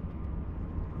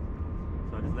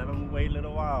 So I just let them wait a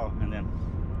little while, and then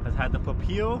I had the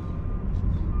papillo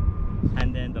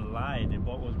and then the lie. The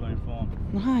boat was going for him.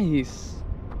 Nice.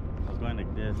 I was going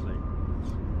like this, like.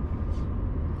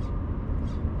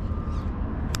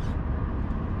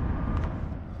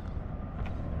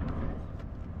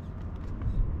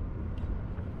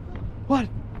 What?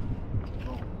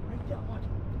 Bro, right there, watch.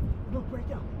 Look right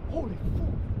there. Holy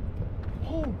fuck.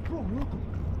 Oh, bro, look.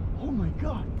 Oh my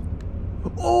god.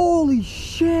 Holy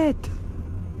shit.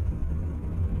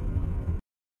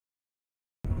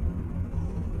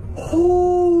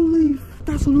 Holy,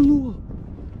 that's on the lure.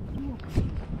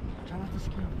 Try not to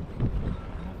scare him.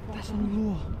 That's on the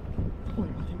lure. Oh, I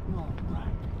think no,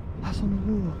 right. That's on the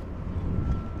lure.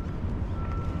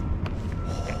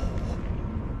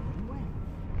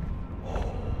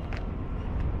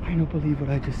 I don't believe what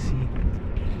I just seen.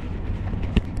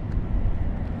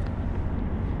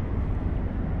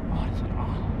 Oh, it's an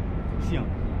see him?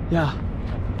 Yeah.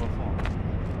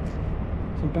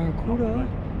 Some barracuda.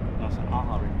 No, it's an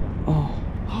aha right there. Oh.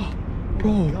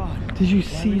 Bro, god. Did you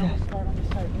see that?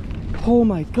 Oh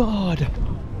my god.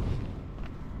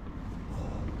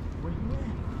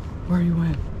 Where you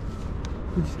at?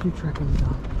 We just keep tracking them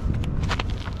down.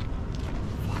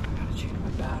 Fuck, I gotta change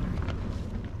my battery.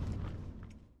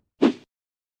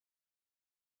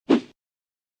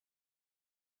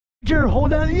 Gerald.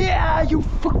 hold on. Yeah, you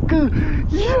fucker.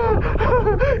 Yeah.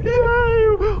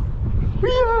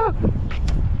 Yeah.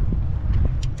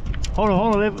 Hold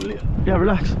on. Yeah,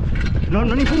 relax. No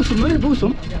need to boost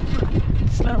him.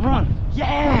 Just let him run.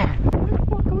 Yeah.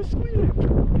 Fuck, I was squealing.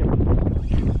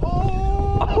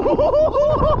 Oh.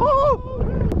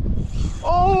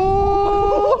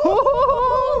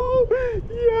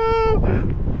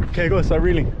 Yeah. Okay, go. Start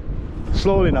reeling.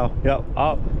 Slowly now. Yeah.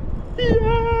 Up.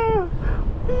 Yeah.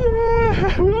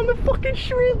 We're on the fucking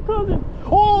shrimp, brother.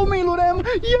 Oh, Omilu them.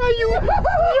 Yeah, you.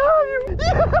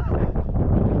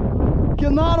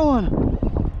 Get another one.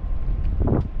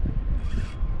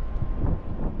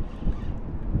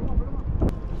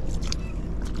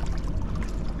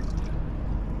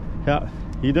 Yeah,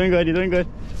 you're doing good.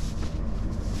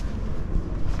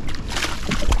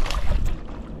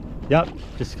 Yep,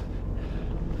 just.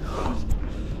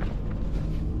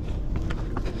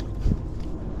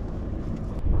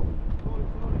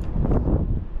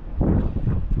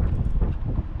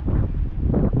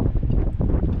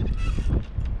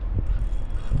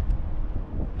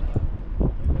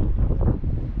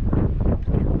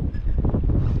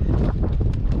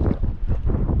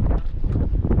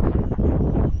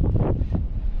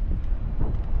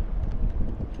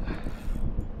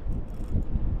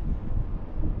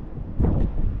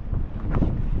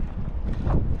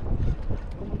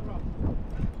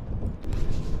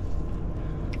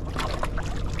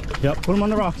 Yep, put them on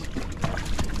the rocks.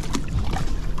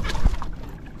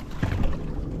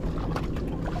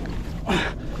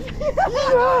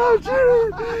 Yeah,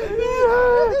 dude.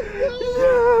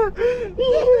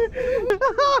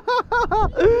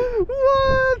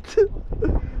 What?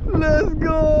 Let's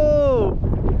go.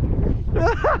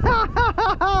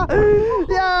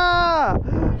 Yeah.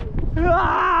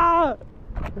 Ah.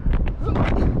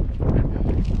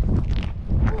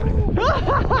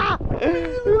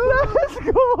 Let's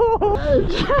go!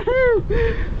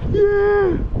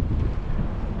 Yeah!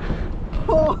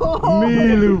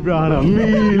 Omilu, brother,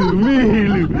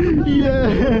 Omilu!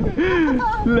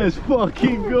 Yeah! Let's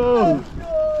fucking go! Let's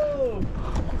go!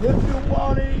 If you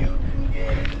want it, you can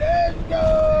get it. Let's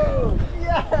go!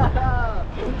 Yeah!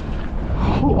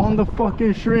 Oh, on the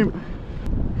fucking shrimp!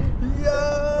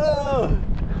 Yeah!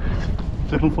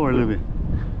 Flip him forward a little bit.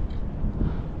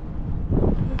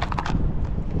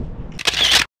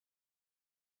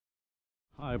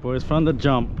 Alright boys, from the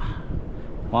jump.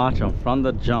 Watch them from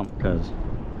the jump, cause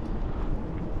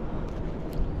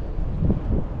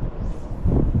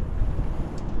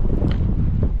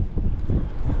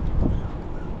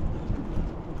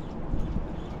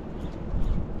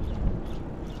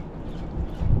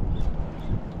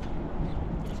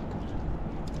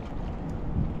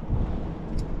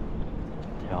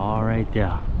they're all right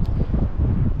there.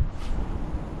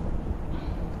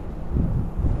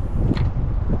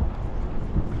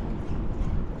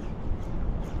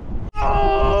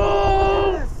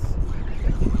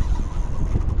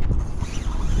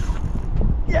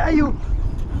 You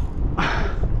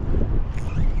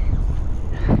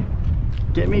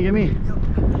get me.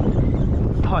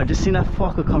 Oh, I just seen that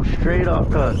fucker come straight up,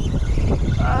 cuz.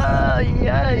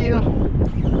 Yeah, you.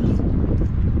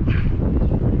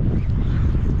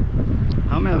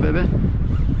 How am I, baby?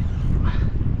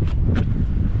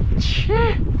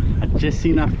 Shit. I just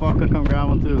seen that fucker come grab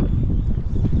one too.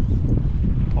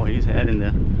 Oh, he's heading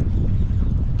there.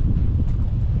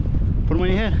 Put him on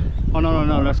your head. Oh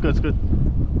no, that's good,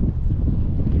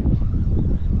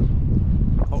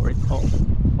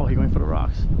 Oh, he's going for the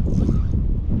rocks.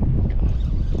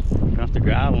 Gonna have to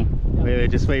grab him. Wait,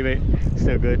 just wait.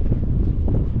 Still good.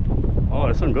 Oh,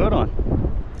 there's some good on.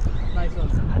 Nice one.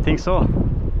 I think so. Oh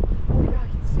yeah, I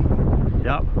can see.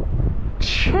 Yep.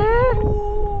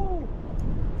 Oh.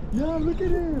 Yeah, look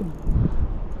at him.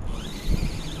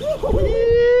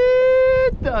 Yeah,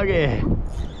 doggy.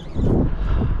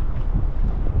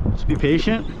 Just be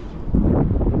patient.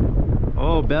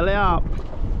 Oh, belly up.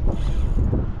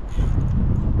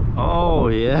 Oh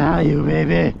yeah, you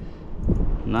baby.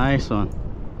 Nice one.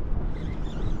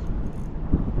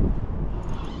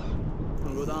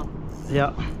 Wanna go down?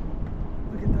 Yeah.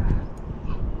 Look at that.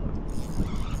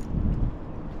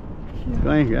 Go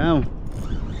ahead, grab him.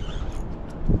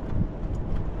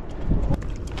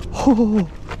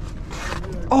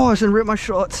 Oh, I shouldn't rip my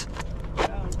shorts.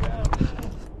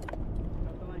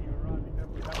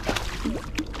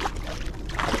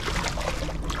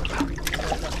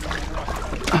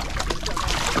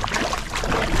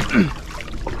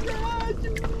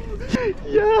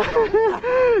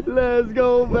 Yeah, let's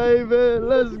go, baby.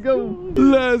 Let's go.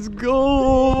 Let's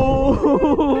go.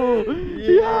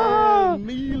 Yeah,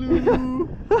 Omilu.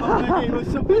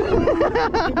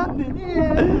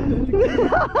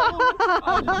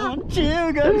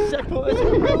 Chill, got a sack for us.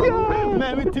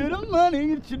 Married to the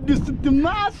money, introduced it to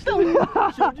my story.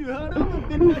 Showed you how to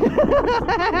look at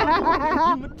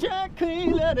my jack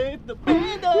clean, let it the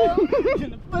window.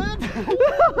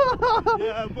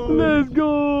 Yeah, boy. Let's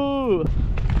go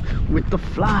with the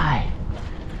fly.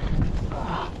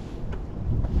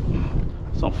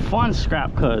 Some fun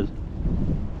scrap, cuz.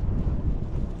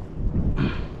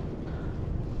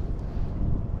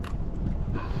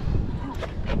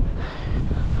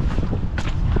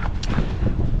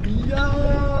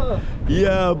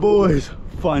 Yeah, boys,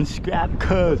 fun scrap,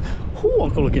 cuz. Ooh,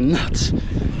 Uncle looking nuts.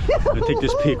 Let me take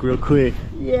this pic real quick.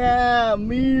 Yeah,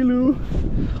 Omilu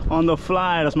on the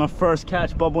fly. That's my first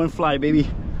catch, bubble and fly, baby.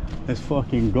 Let's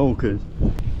fucking go, cuz.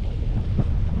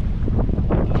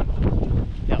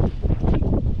 Yeah. Try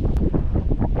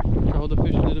to hold the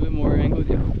fish a little bit more angled,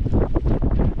 yeah.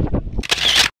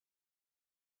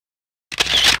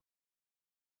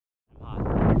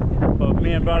 But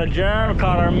me and brother Jerm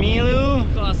caught our Omilu.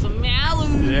 Got some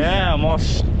malu. Yeah, I'm all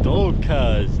stoked,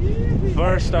 cuz.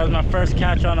 That was my first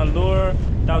catch on a lure.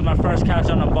 That was my first catch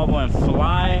on a bubble and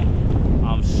fly.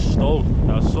 I'm stoked.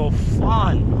 That was so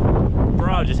fun.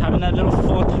 Bro, just having that little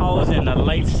 4,000, that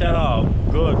light setup.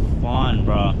 Good fun,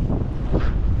 bro.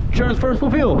 Jerm's first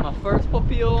pupil. My first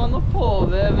pupil on the pole,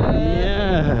 baby.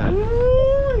 Yeah.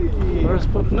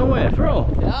 First pupil. No way, bro.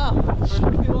 Yeah, first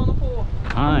pupil on the pole.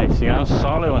 Nice. You got a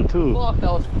solid one, too. Fuck,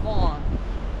 that was fun.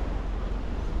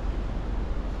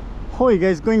 Oh, you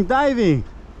guys going diving?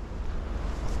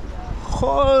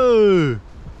 Oh,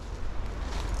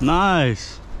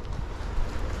 nice.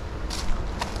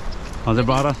 How's it,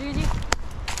 brother?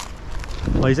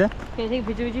 What is that? Can I take a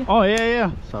picture with you? Oh, yeah.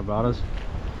 What's up, brothers?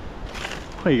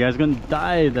 Oh, you guys gonna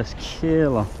dive? That's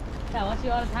killer. Yeah, watch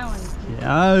you all the time.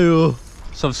 Yeah, yo.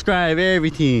 Subscribe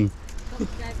everything.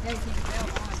 Subscribe everything.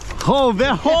 Oh,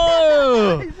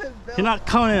 oh! You're not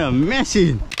counting a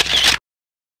message.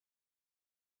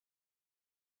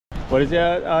 What is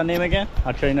your name again?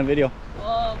 I'll show you in the video.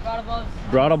 Brother Bobs.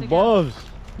 Brother Bobs.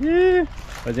 Yeah.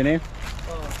 What's your name?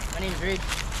 My name's Ridge.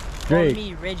 Drake. Call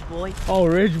me Ridge Boy. Oh,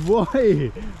 Ridge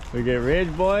Boy. We get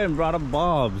Ridge Boy and Brother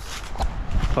Bobs.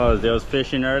 Cause they was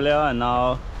fishing earlier and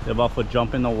now they're about to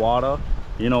jump in the water.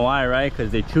 You know why, right? Cause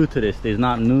they true to this. They're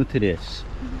not new to this.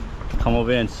 Come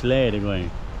over here and slay. They're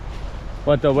going.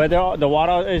 What, the weather? The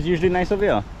water is usually nice over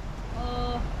here.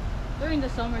 During the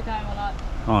summertime a lot.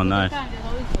 Oh, nice. There's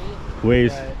always waves.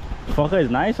 Waves. Right. Fucker is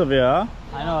nice over here, huh?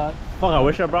 I know. Fuck, I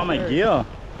wish I brought my gear.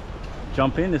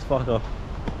 Jump in this fucker.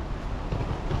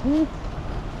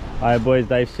 Alright, boys,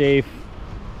 dive safe.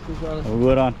 We're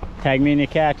good on. Tag me in your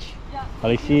catch. Yeah.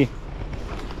 I'll see.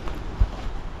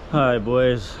 Alright,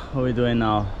 boys, what are we doing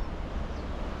now?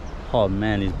 Oh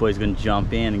man, these boys gonna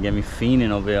jump in and get me fiending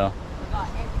over here. Got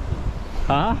everything.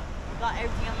 Huh? Got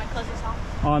everything at my cousin's house.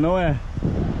 Oh, no way.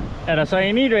 Yeah, that's all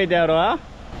you need right there, though, huh?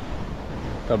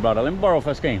 So, brother, let me borrow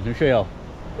first game. Let me show you.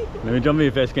 Let me jump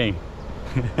in first game.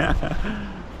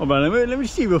 Oh, brother, let me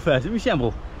see real fast. Let me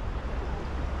sample.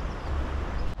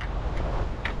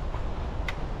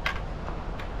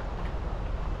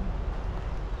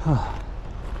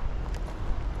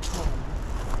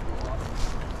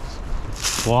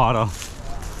 Water.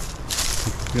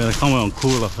 You gotta come on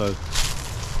cooler first.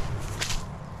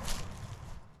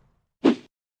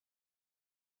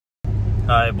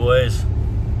 Alright, boys.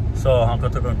 So Unko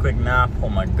took a quick nap. Oh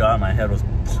my god, my head was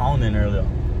pounding earlier.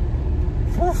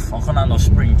 Oof, Unko not no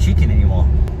spring chicken anymore.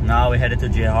 Now we headed to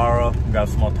Jerm, grab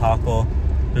some more taco.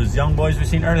 Those young boys we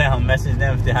seen earlier, I'll message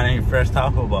them if they had any fresh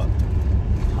taco, but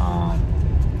I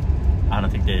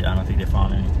don't think they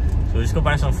found any. So we just go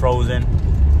buy some frozen.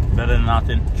 Better than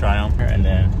nothing. Try them, and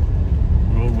then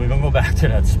we're gonna go back to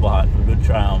that spot. We're gonna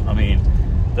try them. I mean,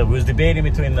 we was debating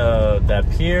between the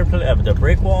pier, the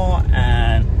brick wall,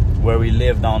 and where we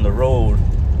live down the road.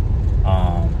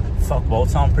 Fuck, both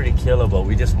sound pretty killer, but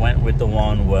we just went with the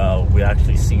one where we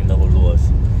actually seen the Uluas.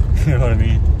 You know what I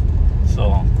mean?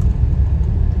 So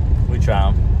we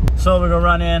try them. So we're gonna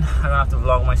run in. I'm gonna have to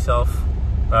vlog myself.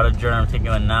 Brother Jerm taking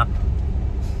a nap.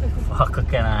 Fuck,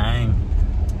 can I hang?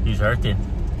 He's hurting.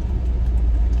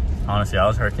 Honestly, I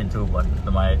was hurting too, but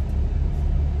I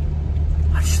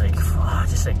just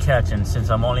like catch, and since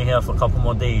I'm only here for a couple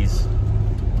more days,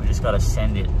 we just gotta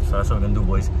send it. So that's what we're gonna do,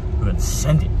 boys. We're gonna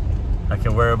send it. I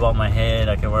can worry about my head,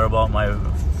 I can worry about my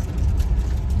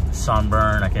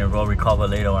sunburn, I can go recover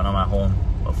later when I'm at home.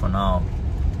 But for now,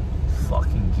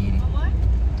 fucking giddy.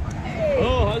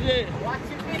 Oh, how's it?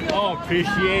 Oh,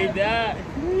 appreciate that.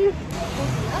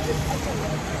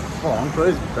 Oh, Unko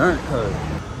is burnt, cuz.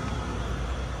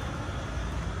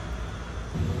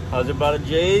 How's your brother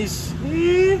Jace?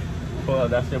 Oh,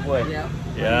 that's your boy. Yeah.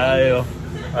 Yeah, yo.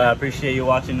 I appreciate you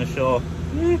watching the show.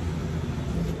 Good.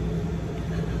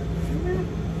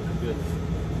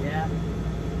 Yeah.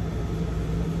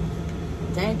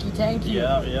 Thank you, thank you.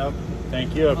 Yeah, yeah.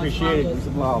 Thank you. I appreciate it.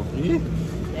 Some love.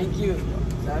 Thank you.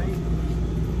 Sorry.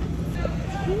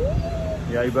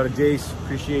 Yeah, you brother Jace.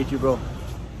 Appreciate you, bro.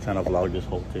 Trying to vlog this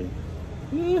whole thing.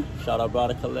 Shout out,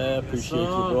 brother Caleb. Appreciate you,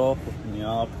 bro. Hooking me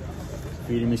up.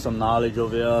 Feeding me some knowledge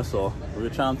over here. So, we're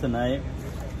trying tonight.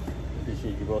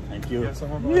 Appreciate you, bro. Thank you.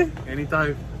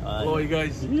 Anytime. Oh, you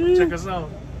guys, check us out.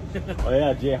 Oh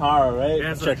yeah, J Hara, right?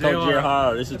 Yeah, so check out J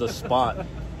Hara. This is the spot.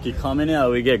 You come in here,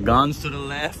 we get guns to the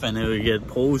left, and then we get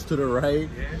poles to the right.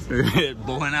 Yes. We get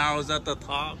bow and arrows at the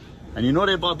top. And you know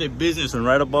they about their business, and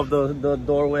right above the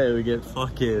doorway, we get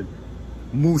fucking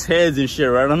moose heads and shit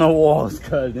right on the walls,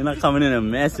 cause they're not coming in and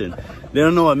messing. They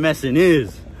don't know what messing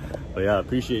is. But yeah, I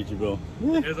appreciate you, bro.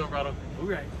 Here's our brother. All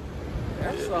right.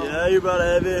 Yeah, you brother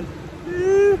Evan.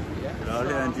 We're out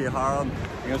here in J Hara. You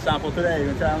gonna sample today? You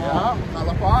gonna try them out?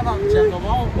 Jalapeno, check them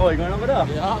out. Oh, you going over there?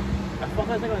 Yeah. I fuck,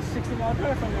 I think I'm 60 miles per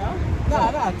hour from now.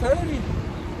 Nah, 30.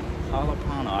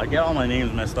 Jalapeno. I get all my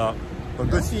names messed up. But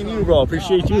good seeing you, bro.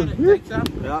 Appreciate you.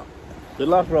 Yeah. Good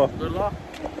luck, bro. Good luck.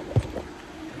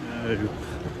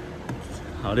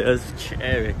 Oh, there's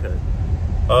Cherry.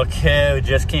 Okay, we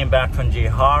just came back from J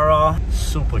Hara.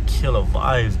 Super killer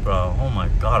vibes, bro. Oh my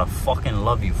god, I fucking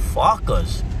love you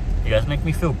fuckers. You guys make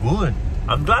me feel good.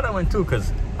 I'm glad I went too,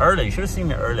 because early, you should have seen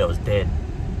me early, I was dead.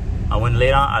 I lay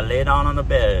down on the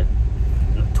bed.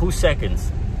 In 2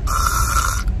 seconds.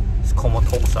 It's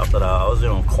comatose after that. I was in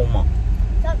a coma.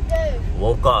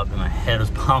 Woke up and my head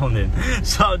was pounding.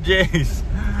 So Jace.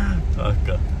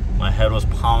 Okay. My head was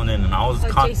pounding and I was...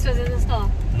 Jace was in the store?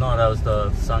 No, that was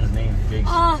the son's name, Jace.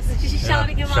 Oh, so she's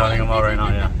shouting him out. Shouting him out right now,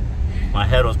 yeah. My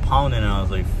head was pounding and I was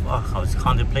like, fuck, I was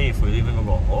contemplating if we were even gonna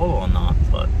go home or not.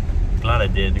 But glad I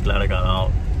did, glad I got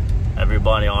out.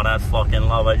 Everybody, all that fucking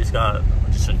love I just got,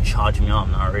 just to charge me up.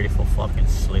 I'm not ready for fucking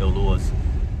slay lures.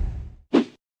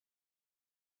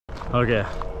 Okay,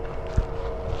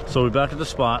 so we're back at the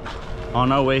spot.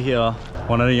 On our way here,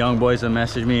 one of the young boys that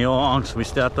messaged me, oh, Unks, we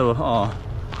stay at the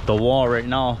wall right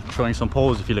now, throwing some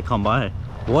poles if you'll come by.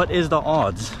 What is the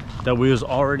odds that we was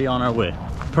already on our way?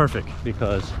 Perfect,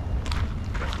 because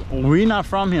we're not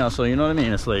from here, so you know what I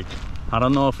mean? It's like, I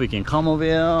don't know if we can come over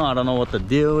here, I don't know what the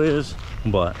deal is,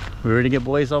 but we already get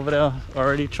boys over there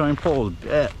already throwing poles.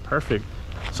 Bet, perfect.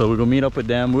 So we're gonna meet up with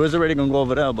them. We was already gonna go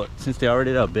over there, but since they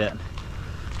already there, bet.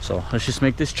 So let's just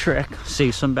make this trek,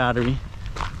 save some battery.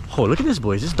 Oh, look at this,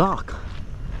 boys, it's dark.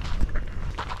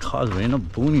 Cause we're in the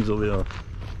boonies over there.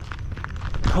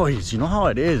 Boys, you know how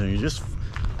it is, and you're just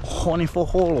horny for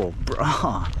holo,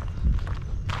 bruh.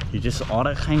 You just all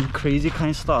that kind of crazy kind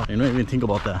of stuff. You don't even think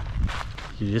about that.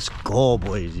 You just go,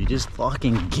 boys. You just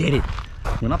fucking get it.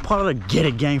 We're not part of the get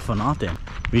it gang for nothing.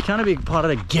 We kind of be part of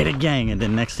the get it gang, and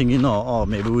then next thing you know, oh,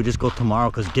 maybe we just go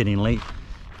tomorrow because it's getting late.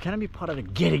 You kind of be part of the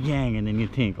get it gang, and then you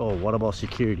think, oh, what about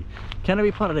security? Kind of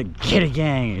be part of the get it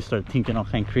gang, and you start thinking all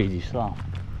kind of crazy stuff.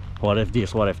 What if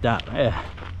this? What if that?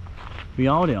 We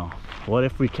out there. What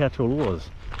if we catch lures?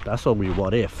 That's what we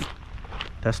what if.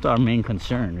 That's our main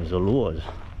concern, is lures.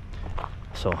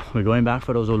 So we're going back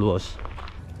for those lures.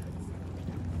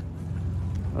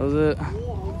 That was it.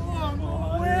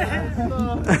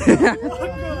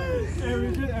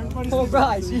 Oh, bro,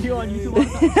 I see you on YouTube.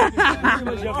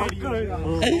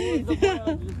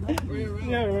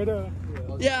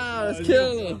 Yeah, let's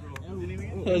kill him.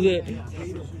 How's it?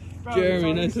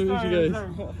 Jeremy, nice to meet you guys.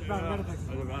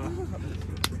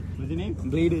 What's your name?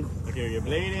 Bleeding. Okay,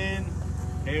 Bleeding,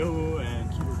 Ehu, and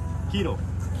Kilo.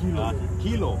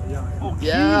 Kilo. Oh,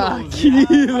 yeah,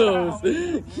 kilos.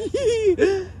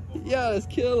 Yeah, let's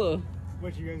kill her.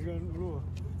 What, you guys going to rule?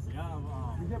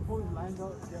 Yeah, you get poles lined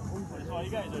up. that's all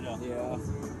you guys are doing. Yeah.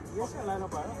 You guys can line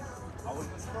up, right? I was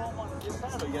just throwing one on this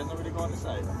side, or you guys never go on this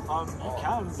side? You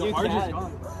can. The You barge can. is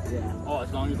gone. Yeah. Oh,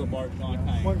 as long as the bar's gone,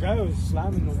 kind. One guy was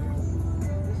slamming them.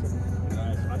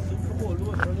 Nice. I see a couple of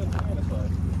lures running on the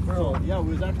side. Bro, yeah, we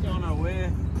was actually on our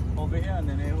way over here, and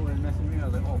then they were messing me. I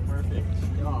was like, oh, perfect.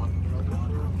 Oh,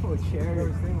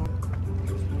 cherry.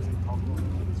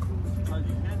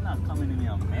 They're not coming in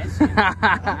here messing.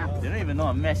 They don't even know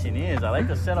what messing is. I like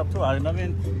the setup too. I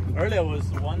mean, earlier I was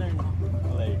wondering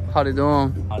like how they do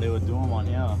them? How they would do them on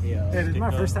here. Yeah, this is my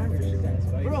first time here.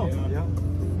 Bro, yeah.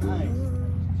 Nice.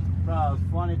 Bro, it was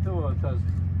funny too, because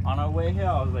on our way here,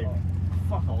 I was like,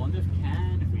 fuck, I wonder if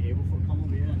we able to come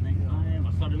over here next time. I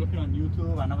started looking on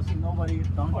YouTube. I never seen nobody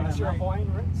dunking. Oh, that's your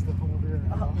Hawaiian rinse to come over here.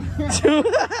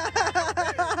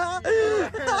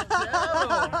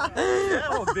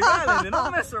 Yeah, Big Island, they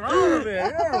don't mess around over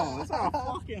there. Yeah, it's all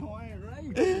fucking Hawaiian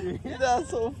right. That's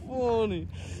so funny.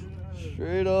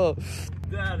 Straight up.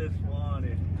 That is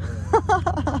funny.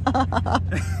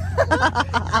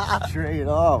 Straight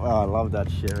up. Oh, I love that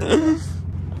shit. Right there.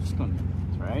 Just gonna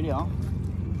right here.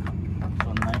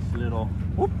 So nice little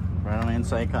whoop right on the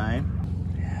inside kind.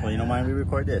 Well, you don't mind we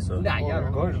record this, so. Nah, yeah,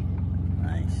 record.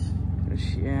 Nice. Good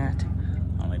shit.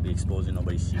 I might be exposing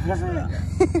nobody's secrets for that.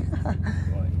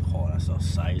 Oh, that's a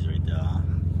size right there.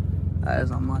 That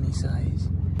is a money size.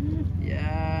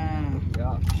 Yeah.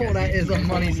 Oh, that is a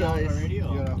money size.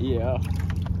 Yeah.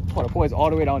 Oh, the boy's all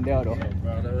the way down there, though.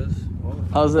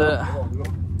 How's it?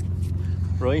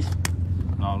 Royce?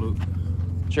 No, Luke.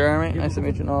 Jeremy, nice to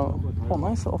meet you. No. Oh,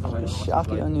 myself. I'm just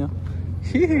shocky on you.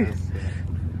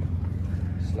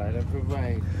 Slide and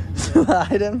provide.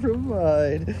 Slide and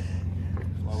provide.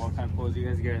 Well, what kind of pose do you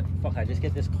guys get? Fuck, I just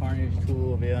get this carnage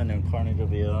tool over here and then carnage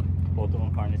over here. Both of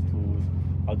them carnage tools.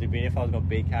 I was debating if I was gonna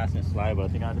bait cast and slide, but I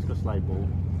think I'll just go slide both.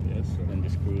 Yes, sir. Then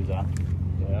just cruise out.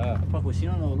 Yeah. Fuck, we seen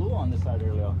on Ulua on this side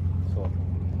earlier. So,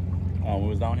 we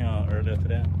was down here earlier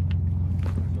today. So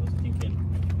I was thinking,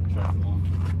 try to go on.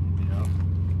 Yeah.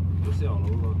 We'll see on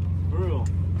Ulua. For real.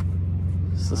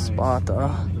 It's the spot, though.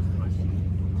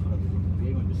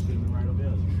 Big one just sitting right over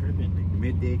there. It's tripping. Like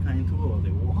midday kind of tool. I was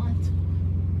like, what?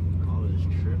 Oh, it's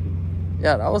tripping.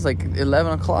 Yeah, that was like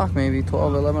 11 o'clock, maybe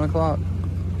 12, 11 o'clock.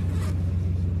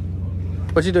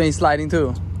 What you doing? You sliding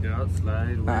too? Yeah,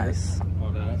 slide. Nice.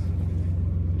 All that.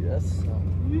 Yes.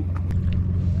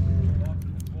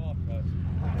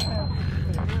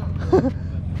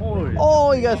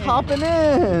 Oh, you guys hopping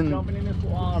in. Jumping in this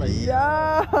water.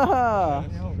 Yeah.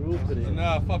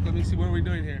 Nah, fuck, let me see what we're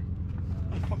doing here.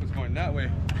 The fuck is going that way?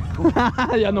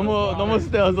 Yeah, no more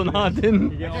stairs or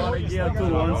nothing. You get all the gear to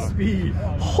one speed.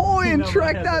 Oh, and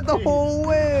track that the whole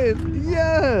way.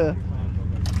 Yeah.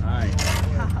 Nice.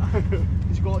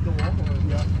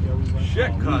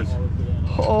 Shit, cuz.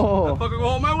 Oh. Fuck, go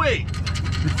hold my weight.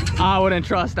 I wouldn't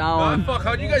trust that one. Fuck,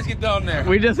 how'd you guys get down there?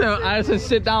 I just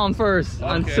sit down first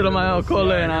and sit on my own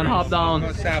cooler and then hop down. I'm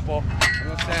gonna sample.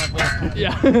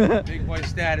 Yeah. Big boy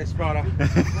status, brother.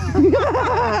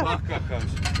 Fuck up, cuz.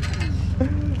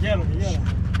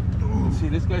 See,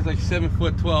 this guy's like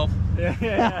 7'12".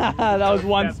 Yeah. That was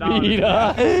one speed.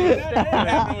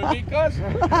 Because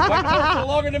my toes are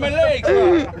longer than my legs.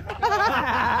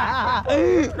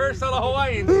 Curse all the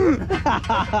Hawaiians.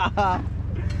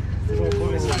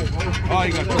 Oh,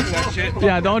 you gonna push that shit?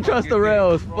 Yeah, don't trust the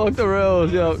rails. Fuck the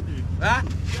rails, yo. Huh?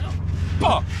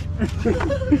 Fuck.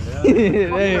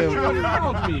 Damn.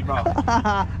 Me, bro.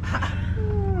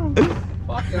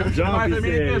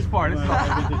 This part.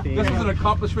 This is an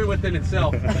accomplishment within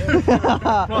itself.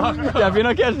 Yeah, if you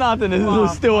don't catch nothing, this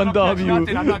is still a W.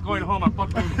 I'm not going home. I'm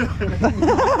fucking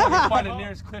find the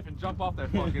nearest cliff and jump off that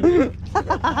fucking thing.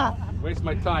 Waste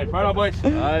my time. Right on, boys.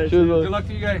 Good luck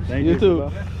to you guys. Thank you too.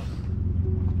 Okay.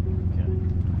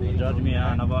 Don't judge me.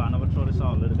 I never throw this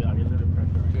out a little bit. I get a little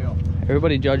pressure. Right.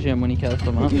 Everybody judge him when he casts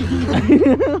them out.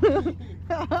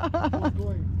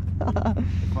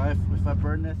 If I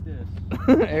burn this,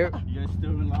 you guys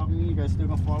still gonna love me? You guys still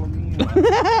gonna follow me?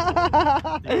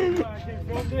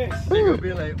 They're gonna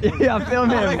be like, oh, yeah, film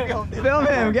him. Film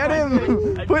him. Get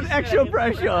him. Put extra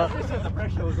pressure. The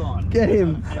pressure was on. Get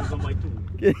him. Hands on my tool.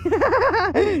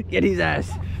 Get his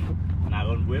ass. And I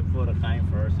gonna whip for the time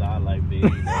first. I like baby.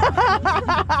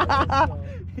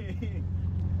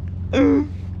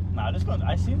 Nah, just gonna.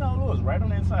 I seen that it was right on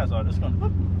the inside, so I'm just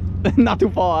gonna. Not too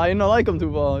far. I don't like him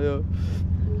too far. Yo.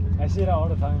 I see that all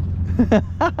the time.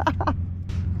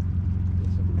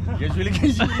 You guys really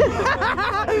can see.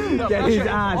 Get his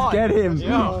ass. Get him.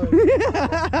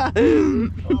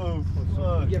 Oh,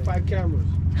 fuck. Get 5 cameras.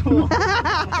 Cool.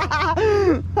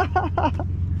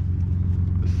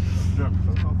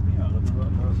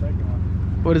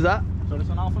 What is that? So this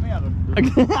one out for me.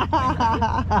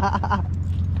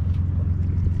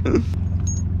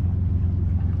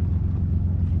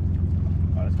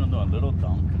 It's gonna do a little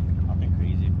dunk. Nothing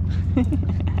crazy.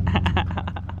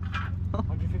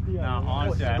 Now,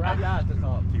 honestly,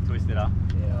 keep twisted up.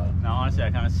 Yeah. Now, honestly,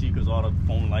 I kind of see because all the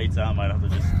phone lights out. I might have to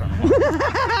just turn them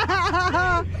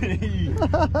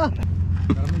on.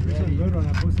 Gotta make some good one.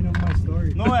 I'm posting up my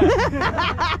story. No way.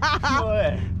 No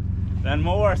way. Then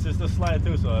more is the slide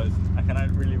too, so I cannot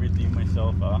really redeem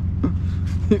myself.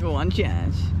 One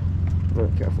chance.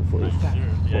 Very careful, please.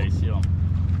 Yeah, you see them.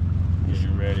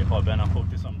 Getting ready. Oh, Ben, I hook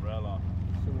this umbrella.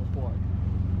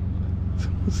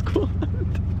 Squad.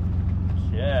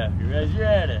 Yeah, you guys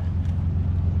ready?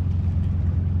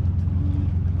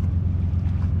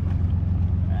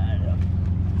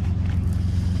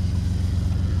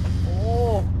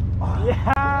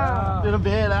 Yeah. Little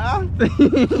bit, huh?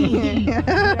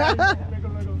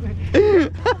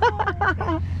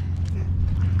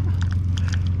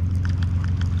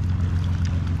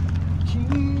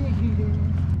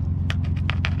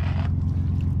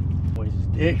 Boys,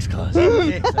 dicks, cuz.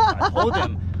 Dicks. I told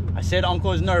them. I said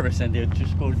Uncle is nervous and they'll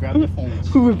just go grab their phones.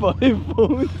 Who bought their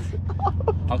phones?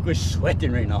 Uncle's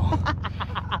sweating right now.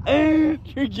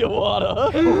 Drink your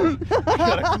water.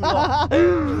 Gotta cool off.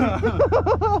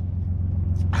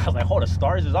 I was like, oh, the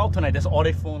stars is out tonight. That's all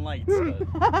they phone lights. The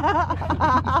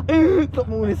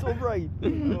moon is so bright.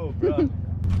 Oh, bro.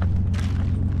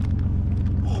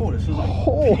 Oh, this is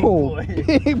like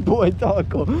big boy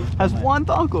taco. That's one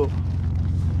taco.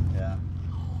 Yeah.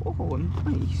 Oh,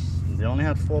 nice. They only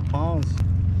had 4 pounds.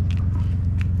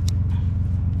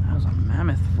 That was a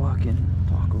mammoth fucking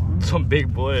taco, huh? Some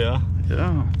big boy, huh?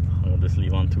 Yeah. I'll just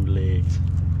leave on 2 legs.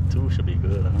 2 should be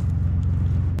good, huh?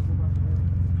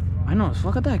 I know,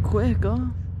 look at that quick, huh?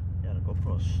 Yeah, the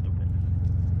GoPro is stupid.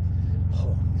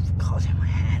 Oh, cause in my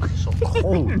hand is so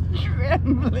cold.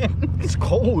 Trembling. It's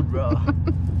cold, bro.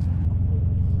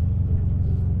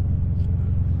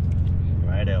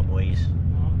 Right there, boys.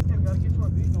 Gotta get to our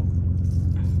beat though.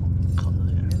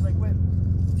 It's like whip.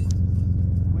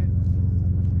 Whip.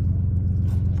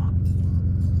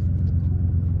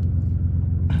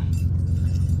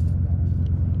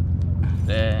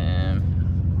 Damn.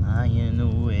 I in the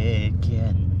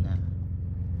weekend.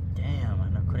 Damn, I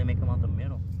couldn't make him out the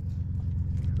middle.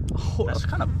 Oh, that's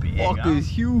kind of big. Fuck Huh? is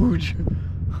huge.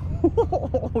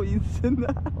 Oh, you seen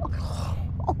that?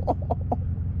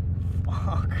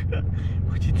 Fuck.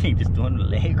 What do you think? Just doing the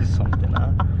leg or something,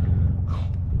 huh?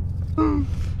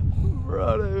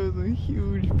 Bro, that was a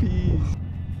huge piece.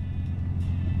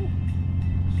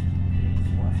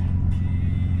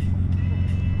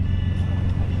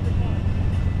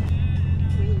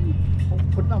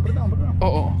 Put it down, put it down, put it down.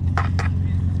 Uh-oh.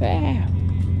 Bam.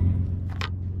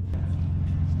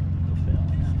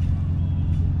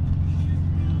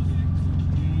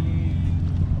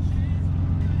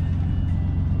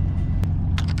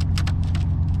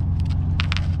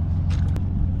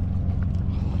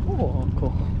 Oh,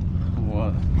 Uncle.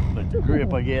 What? The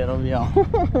grip I get over here.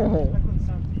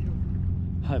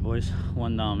 Hi boys,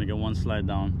 one down. We got 1 slide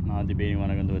down. Now debating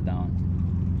when I'm gonna do it down.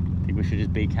 Think we should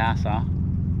just bait cast, huh?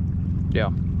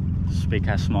 Yeah. Just bait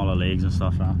cast smaller legs and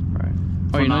stuff, huh? Right.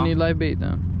 Oh, For you don't now. need live bait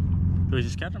now? Do we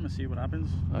just catch them and see what happens?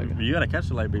 Okay. You gotta catch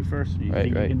the light bait first. You Right,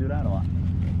 think right. you can do that or what?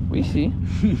 We see.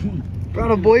 Bro,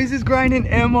 the boys is grinding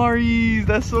MREs.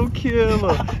 That's so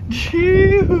killer.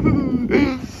 Chill.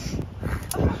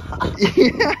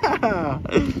 Yeah.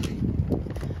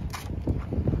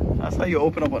 That's how you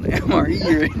open up an MRE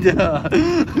right there.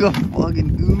 Like a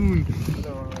fucking goon.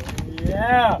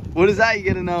 Yeah. What is that you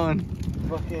getting on?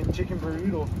 Fucking chicken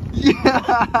burrito.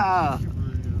 Yeah.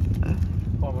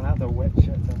 Oh, I'm gonna have the wet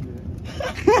shit under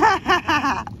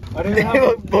it.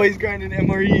 Damn, boys grinding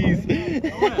MREs.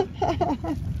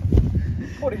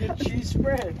 Oh, to get cheese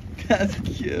spread. That's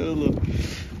killer.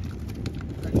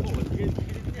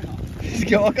 He's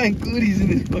got all kind of goodies in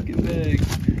his fucking bag.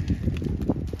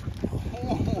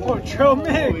 Oh, trail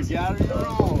mix. The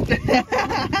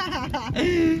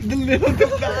little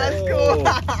Tabasco.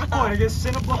 Oh, I get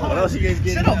Cinnabon. What else you guys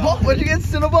getting? Cinnabon. What'd you get?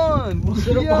 Cinnabon.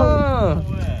 Cinnabon.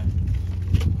 Yeah.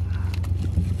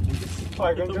 Oh,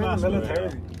 I can join the military. I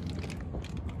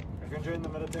can join the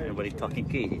military. Everybody talking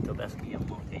Katie till that's me.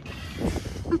 I'm okay.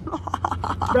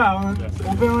 Bro,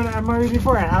 I've been on MRE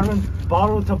before and having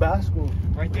bottled Tabasco.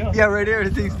 Right there. Yeah, right there. The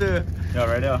thing's there. Yeah,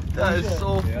 right there. That is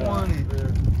so funny.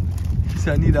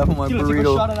 So I need that for my burrito. Take a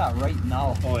shot of that right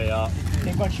now. Oh yeah.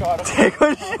 Take one shot of Take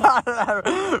a shot of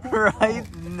that right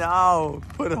now.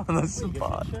 Put it on the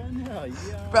spot.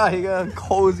 Bro, you got a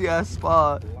cozy ass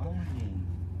spot.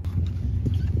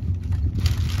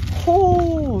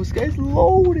 Oh, this guy's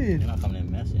loaded. You're not coming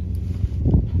in messing.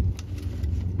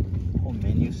 Oh,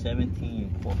 menu 17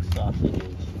 pork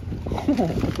sausages.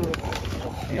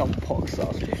 I got pork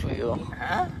sausage for you.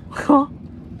 Huh? Oh,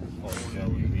 yeah,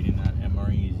 you're reading that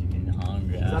MREs, you're getting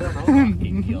hungry. I'm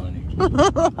fucking killing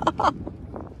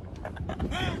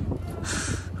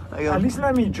it. At least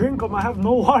let me drink them. I have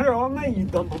no water all night, you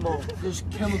dumb out. There's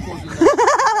chemicals in there.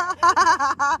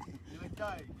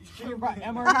 MREs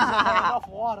are enough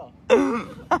water.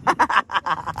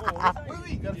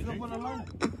 Wait, gotta fill up on the line.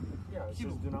 Yeah, it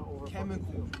says do not overflow.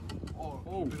 Chemical. Oh.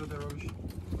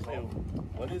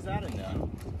 What is that in there?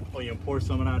 Oh, you pour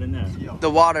some of that in there? Yeah. The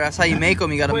water, that's how you make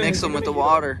them. You gotta mix them with the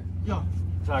water. Yeah.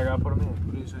 So I gotta put them in.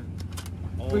 What are you saying?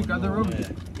 Oh, Wait, got the room.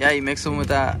 Yeah, you mix them with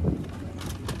that.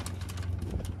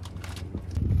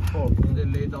 Oh, And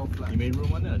then lay down flat. You made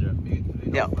room on there,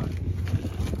 Jerm? Yeah.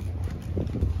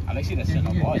 I think she's a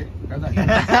single boy.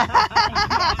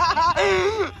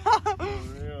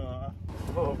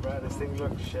 Oh, bro, this thing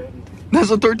looks shitty.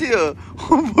 That's a tortilla.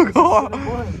 Oh my god.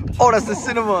 Oh, that's the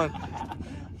cinnamon.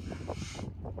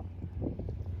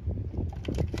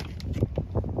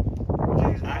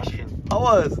 How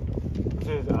was?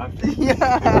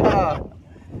 Yeah.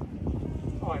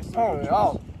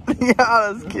 Oh, yeah,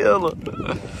 that's killer.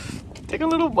 Take a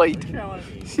little bite.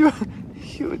 See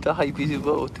what the hype is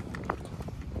about.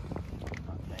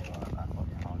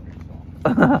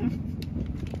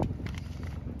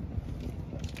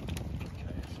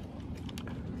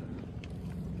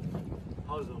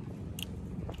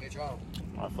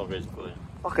 Motherfucker is good.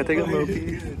 Okay, take a little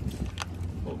piece.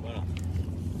 Oh, bueno.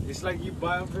 It's like you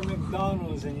buy them from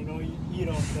McDonald's and you know you eat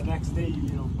them the next day you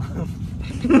eat them.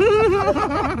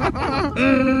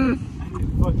 And you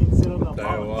fucking sit on the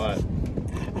box. What?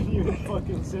 And you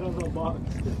fucking sit on the box.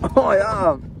 Oh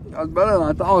yeah, that's better than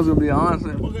I thought it was gonna be,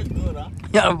 honestly. The burger's good, huh?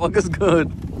 Yeah, the fuck is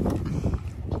good.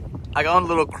 I got on a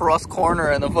little crust corner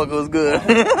and the fuck was good.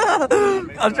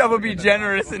 I'm trying to be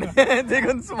generous and take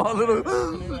a small little.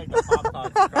 Like the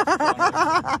Pop-Tarts crust.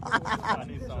 I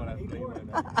need some of that flavor in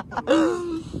there.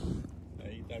 I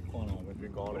eat that corner, I'm gonna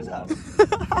drink all this out.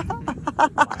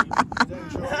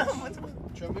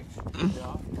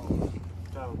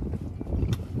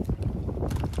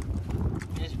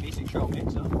 Just basic trail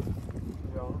mix, huh?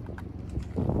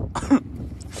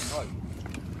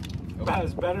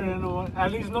 That's better than the one.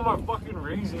 At least no more fucking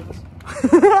raisins.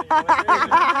 You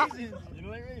know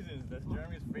like raisins? That's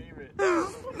Jeremy's favorite.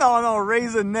 No,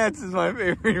 Raisinets is my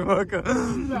favorite fucker.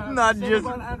 Not just.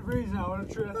 If I had raisin, I would have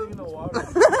threw that thing in the water.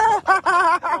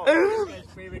 Oh, this guy's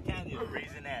favorite candy is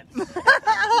Raisinets. This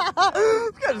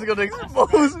guy's just gonna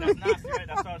expose me. That's nasty, right?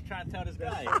 That's what I was trying to tell this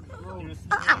guy. He was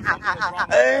something was wrong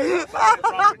with you. Something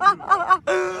wrong with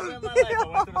you. Never in my life, I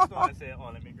went to the store and said, oh,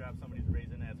 let me grab some of these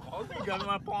Raisinets. I was thinking, grabbing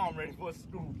my palm ready for a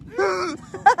scoop.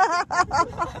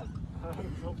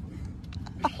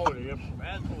 Holy, your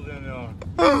asshole's in there.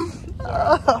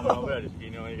 Sorry, I'm over this, you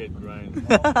know, you get grind.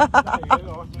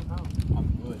 I'm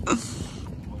good. A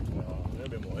little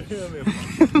bit more.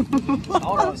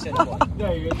 Hold on, cinnamon.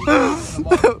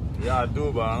 Yeah, I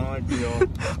do, but I don't like the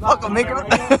Fuck, make it.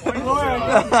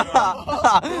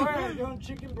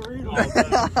 Chicken burrito.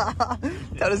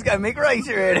 Tell this guy, make rice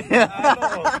already. I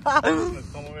know.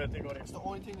 Come over here, take all It's the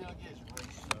only thing that gets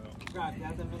rice. God,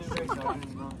 that's a minute race.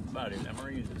 about it.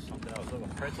 Emery's is something else.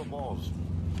 Look, pretzel balls.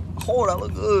 Oh, that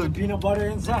look good. Peanut butter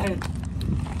inside.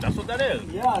 That's what that is.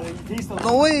 Yeah, they taste like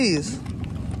No ways.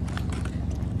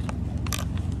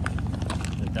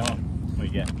 Sit down. What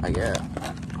you get? I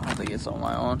have to get some of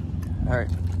my own. All right,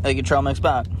 I get trail mix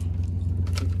back.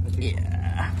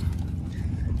 Yeah.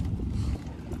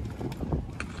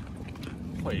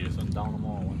 Oh, you just went down them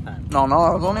all one time. No,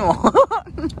 I was only one.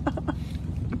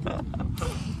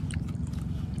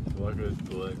 What is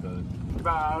good?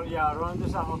 Bro, yeah, I don't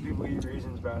understand how people eat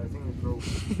raisins, bro. I think it's gross.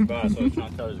 Bro, so I was trying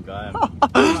to tell this guy.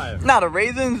 Nah, the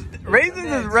raisins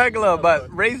is regular, but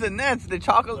Raisinets, the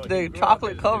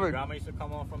chocolate covered. Grandma used to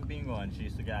come home from bingo and she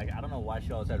used to get, I don't know why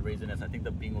she always had Raisinets. I think the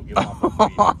bingo give them out for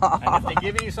free. And if they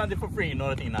giving you something for free, you know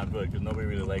the thing not good because nobody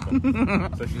really like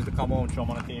them. So she used to come home, show them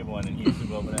on the table, and then he used to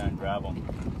go over there and grab them.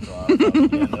 So I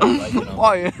ended up liking them.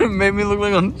 Oh, it made me look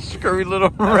like a scurry little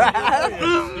rat.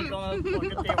 Just on the fucking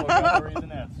table, grab the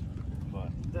Raisinets.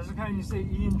 That's the kind you say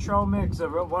eating trail mix.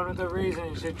 One with the raisin,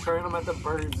 you should train them at the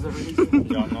birds. The raisin.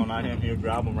 No, not him. He'll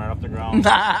grab them right off the ground.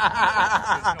 No,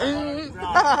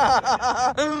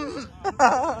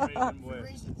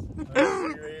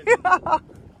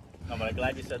 but I'm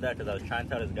glad you said that because I was trying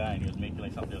to tell this guy and he was making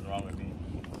like something was wrong with me.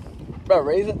 Bro,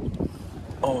 raisin?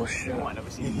 Oh shit. Oh, I never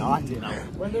seen nothing.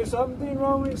 When there's something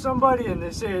wrong with somebody and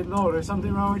they say, no, there's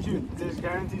something wrong with you, there's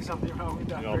guaranteed something wrong with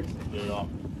that person.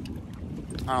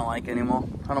 I don't like it anymore.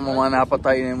 I don't want my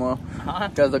appetite anymore.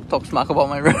 Guys like talk smack about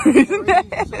my raisin.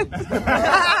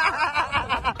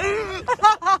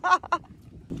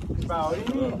 Bro,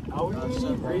 I would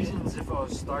eat raisins if I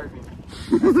was starving.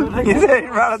 You said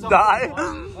you'd rather die?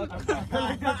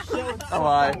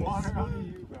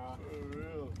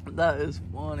 That is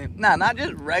funny. Nah, not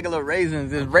just regular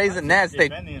raisins. It's Raisinets.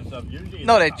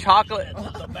 No, they're chocolate.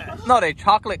 No, they're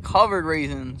chocolate covered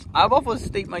raisins. I'm about to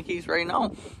state my case right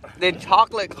now. They're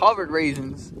chocolate covered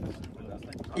raisins.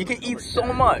 You can eat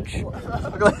so much. I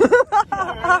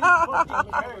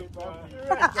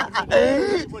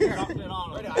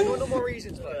want no more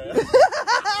raisins. You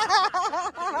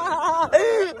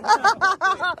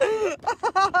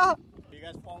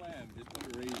guys follow him. Just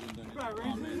put raisins in it.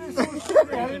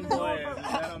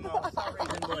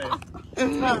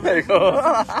 There you go.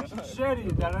 Shitty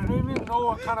that I don't even know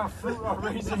what kind of fruit a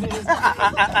raisin is. I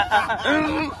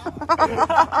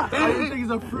didn't think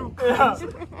it's a fruit. Yeah.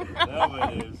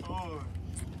 That it is.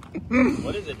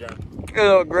 What is it, Jerm?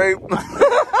 Oh, grape.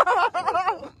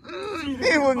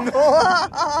 He would know.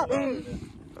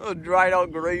 A dried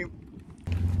out grape.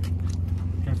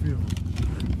 Can't feel it.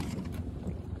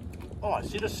 Oh, I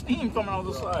see the steam coming out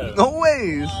the side. No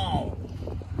ways. Oh.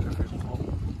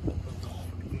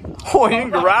 Oh, he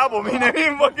didn't grab him. He didn't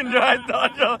even fucking try to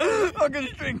touch him. Fucking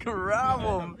straight grab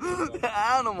him. The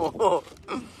animal. Hold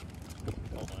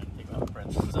on, take my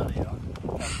friends out of here.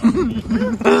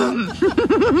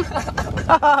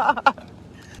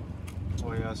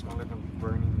 Oh yeah, it smells like a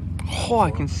burning. Oh,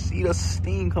 I can see the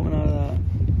steam coming out of that.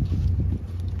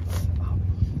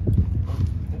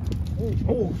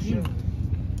 Oh shit.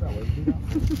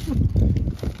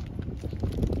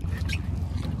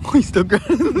 Oh, he's still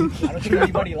grabbing. I don't think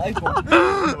anybody likes one.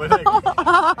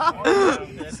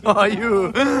 Saw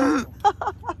you.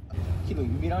 Kilo,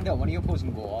 you be down there, one of your posts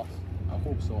can go off. I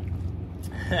hope so.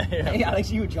 Hey, Alex,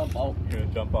 you jump out. You're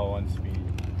gonna jump out one speed.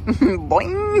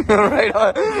 Boing! Right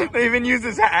on. They even use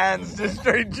his hands, just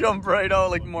straight jump right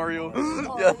out like Mario.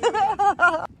 Yeah.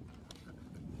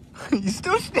 you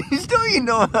still you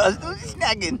know, still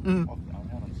snagging.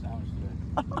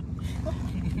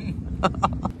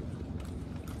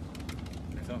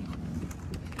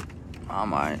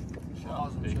 I'm alright.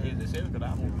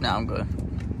 Nah, I'm good.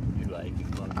 You like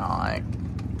it? Alright.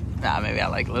 Nah, maybe I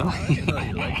like a little.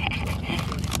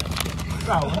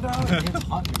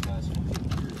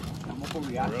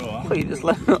 Oh, you just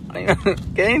left.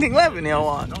 Get anything left in here,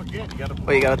 one? No, you gotta.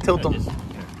 Oh, you gotta tilt them. And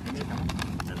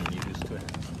then you just twist.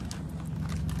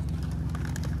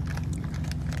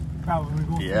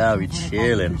 Yeah, we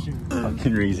chilling.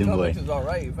 Fucking raisin boy. It's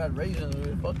alright. If I had raisins,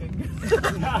 we fucking.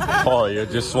 Oh, you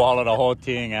just swallow the whole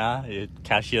thing, huh? You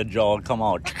catch your jaw, come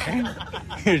out.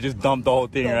 You just dump the whole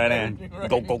thing right in.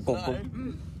 Go. You're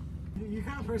the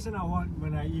kind of person I want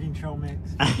when I'm eating trail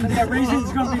mix. Because that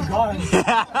raisin's gonna be gone.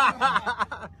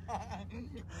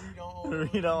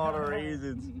 Read all the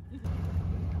raisins.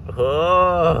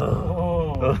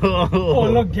 Oh,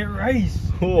 look, get rice.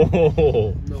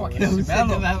 Fucking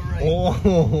smell of that rice.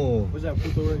 What's that,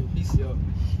 puto rice? You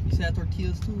see that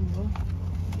tortillas too, bro?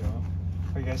 Yeah.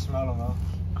 You guys smell them, huh?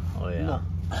 Oh, yeah. No.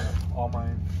 All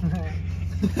mine.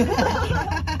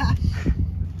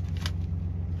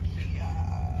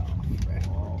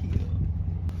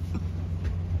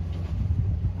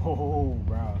 Oh,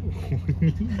 bro.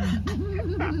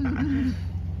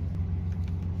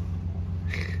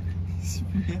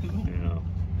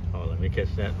 Oh, let me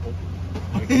catch that.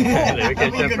 Let me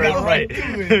catch that first bite.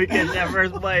 Let me catch that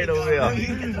first bite over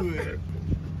here.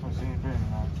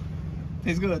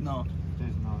 Tastes good, no.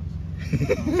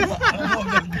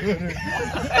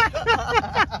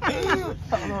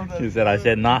 She said I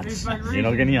said nuts. You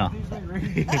know, Genia.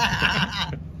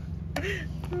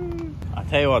 I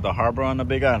tell you what, the harbor on the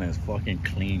Big Island is fucking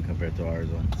clean compared to ours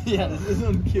one. Yeah, this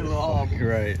doesn't kill all.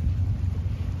 Right.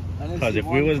 Because if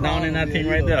we was down in that thing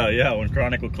right there, yeah, when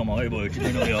Chronic would come out, hey boy, what you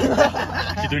doing over here?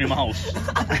 What you doing in my house?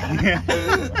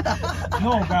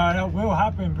 No, bro, that will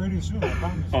happen pretty soon, I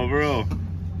promise. Oh, bro.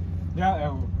 Yeah,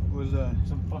 it was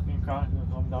some fucking Chronic that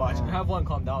come down. Watch, have one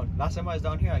calm down. Last time I was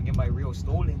down here, I get my reel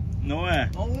stolen. No way.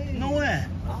 No way. No way.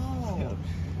 Oh.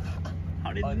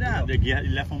 How did you do that?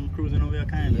 You left him cruising over there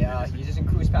kind of? Yeah, he just in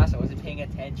cruise past. I wasn't paying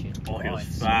attention. Oh, he was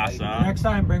fast, huh? Next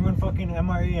time, bring one fucking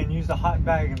MRE and use the hot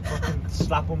bag and fucking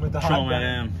slap him with the hot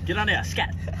bag. Get on there,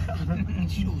 scat.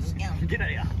 Get on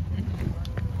there.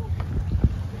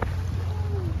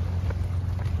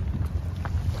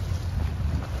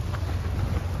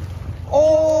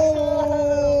 Oh!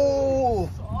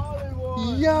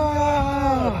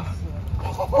 Yeah!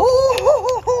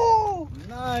 Oh!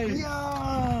 Nice.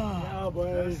 Yeah,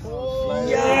 boys.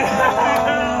 Yeah!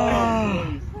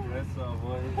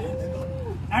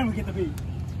 And we get the beat.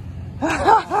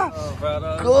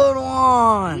 Good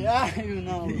one! Yeah, you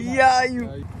know. Yeah,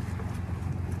 you.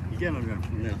 You get him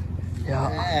from there.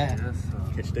 Yeah.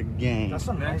 Catch the game. That's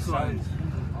a nice size.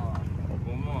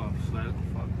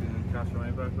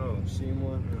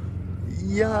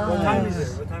 Yeah. What time is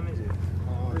it? What time is it?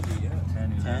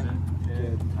 10.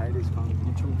 Tide is coming.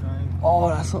 Oh,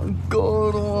 that's a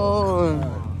good one.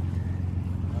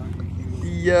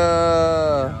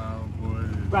 Yeah.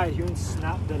 Right, you can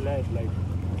snap the lead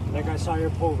like I saw your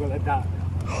pogo like that.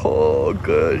 Oh,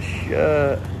 good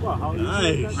shit. Wow, how easy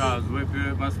Nice. is Bro, I was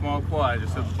whipping my small paw. I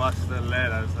just bust the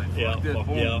lead. I was like, Yeah, fuck this, fuck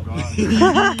boom, yeah.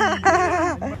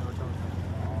 gone.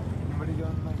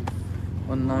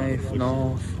 One knife,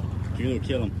 no. You gonna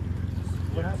kill him.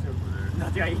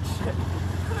 Nothing, I eat shit.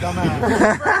 Dumbass.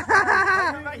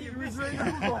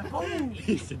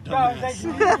 He's a Yeah, I was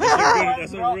dumbass. like,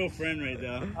 That's a real friend right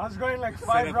there. I was going like Say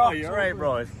 5 that, rocks. oh, you're right,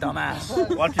 bro. It's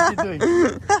dumbass. Watch what you're doing.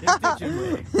 Pay attention,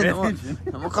 boy. Pay attention.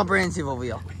 I'm more comprehensive over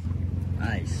here.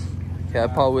 Nice. Okay,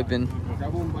 power whipping.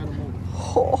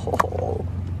 Oh,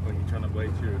 he's trying to bite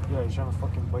you. Yeah, he's trying to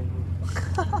fucking bite me.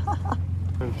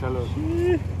 Shallow.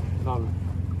 No.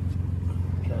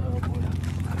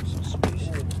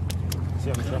 See,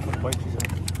 I'm trying to bite you.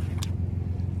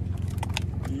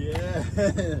 Yeah.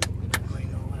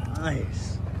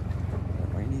 Nice.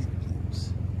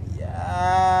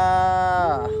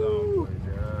 Yeah.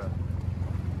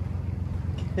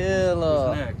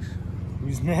 Killer.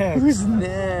 Who's next? Who's I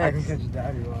next? can catch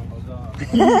daddy wrong.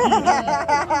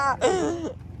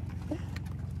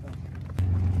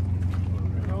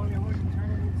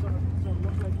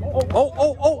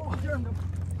 Oh.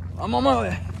 I'm on my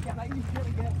way.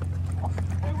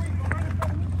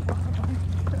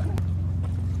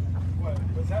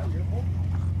 Was that your pole?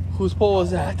 Whose pole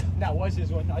was that? That was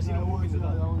his one. I seen the movies of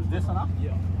that. This one up?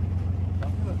 Yeah.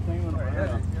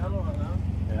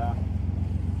 Yeah.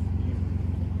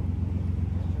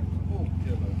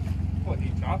 What, he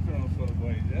dropping on for the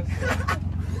boy? That's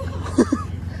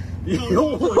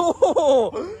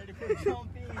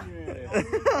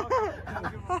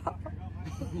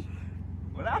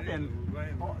What happened?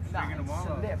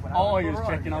 Oh, he was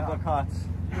checking out the cuts.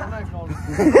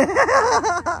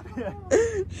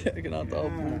 Checking out the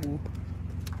pool.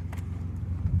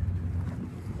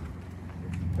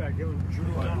 Catch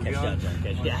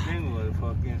that.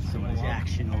 So much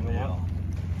action over there.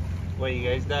 Wait, you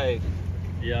guys died?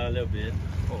 Yeah, a little bit.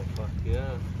 Oh, fuck yeah.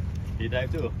 He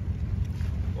died too?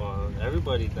 Well,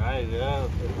 everybody died, yeah.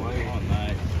 Oh,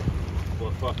 nice.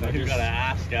 Well, fuck, I You just... gotta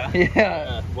ask, huh?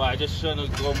 Yeah. Well, I just trying to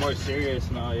go more serious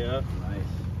now, yeah. Nice.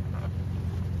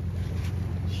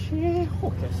 Shit,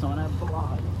 okay, some of that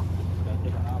blood. Gotta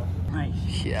take it out.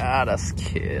 Nice. Yeah, that's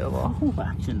killer.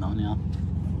 Action down here.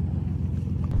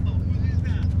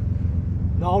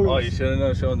 Oh, you shouldn't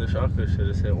have shown the shocker. Should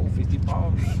have said, oh, 50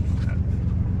 pounds.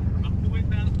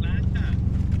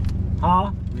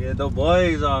 Huh? We had the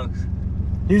boys on.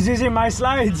 He's using my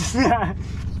slides. Let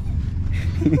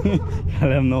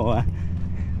him know why.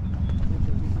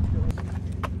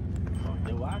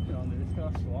 They're whacking on there. It's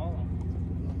gonna swallow.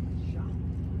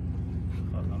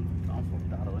 I'm for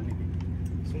that or anything.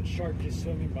 Some shark just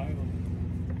swimming by him.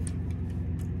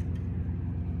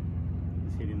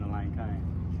 He's hitting the line kind.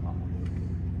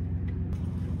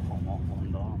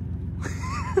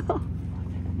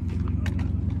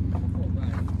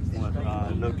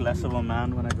 Look less of a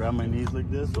man when I grab my knees like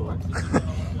this, or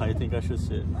how you think I should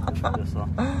sit? Just so.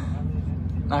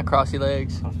 Not crossy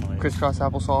legs. Cross my legs. Crisscross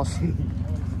applesauce.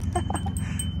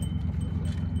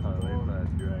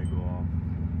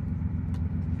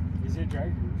 Is it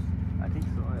drag juice? I think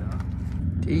so, yeah.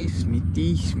 Tease me,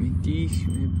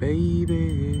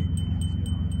 baby.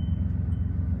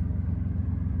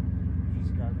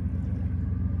 Just grab it.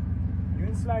 You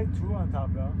can slide 2 on top,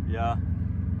 though. Yeah.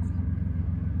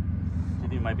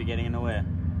 You might be getting in the way.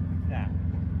 Yeah.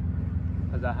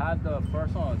 Because I had the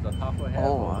first one, the top of head.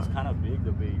 Oh, It's kind of big,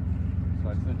 the bait. So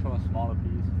I just been throwing a smaller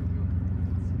piece.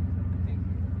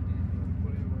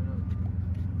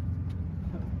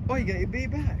 Oh, you got your bait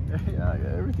back. Yeah, I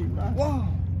got everything back. Whoa.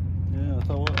 Yeah,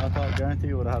 I thought guarantee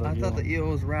you would have had a I deal. thought the eel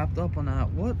was wrapped up on that.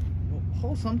 What?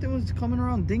 Oh, something was coming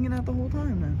around dinging that the whole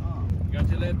time, man. You got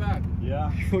your lead back? Yeah.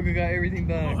 Fucking got everything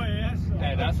back. Oh, yes.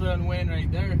 Hey, that's what I'm winning right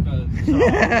there, cause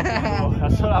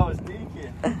That's what I was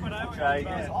thinking. Try It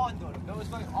was again. on, though. That was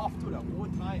like off to the whole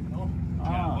time, you know?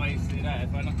 yeah, why you say that?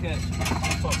 If I don't catch,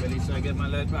 fuck, at least I get my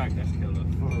lead back. That's killer.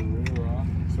 For real, huh?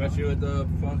 Especially with the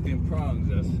fucking prongs.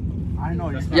 That's I know.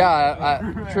 Yeah,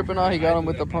 I tripping out. He got him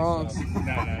with the prongs.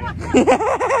 Nah.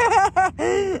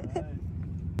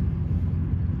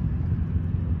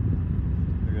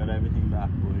 I got everything back,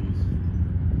 boys.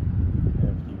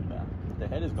 Everything back. The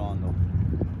head is gone though.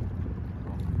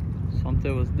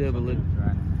 Something was dibbling.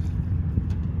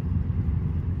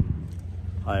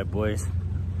 Alright, boys.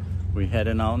 We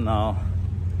heading out now.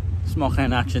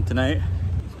 Smoking action tonight.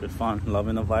 It's good fun.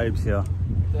 Loving the vibes here.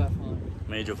 Definitely.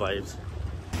 Major vibes.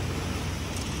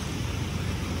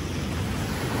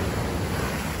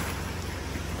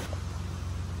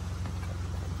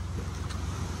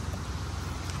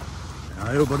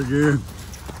 Hi, buddy Jerm.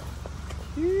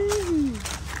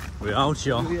 We out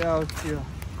here. We out here.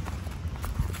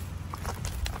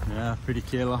 Yeah, pretty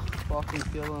killer. Fucking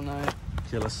killer night.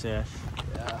 Killer sesh.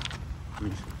 Yeah.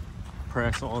 We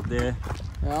press all day.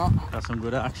 Yeah. Got some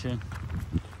good action.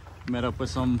 Met up with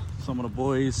some of the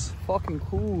boys. Fucking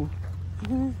cool.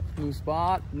 New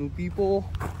spot, new people,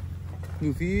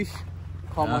 new fish.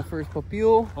 Caught my first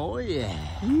papio. Oh yeah.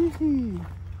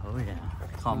 Oh yeah.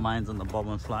 Caught mines on the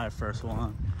bubble and fly first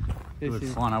one. Good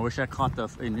fun. I wish I caught the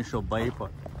initial bite,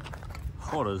 but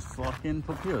oh, those fucking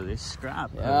papillos, they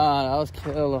scrap. Yeah, that was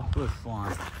killer. Good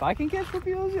fun. If I can catch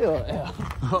papillos, yeah.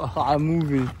 I'm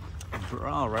moving.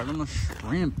 Bro, right on the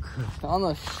shrimp. On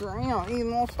the shrimp, even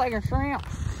more steak shrimp.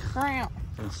 Shrimp.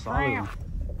 Shrimp.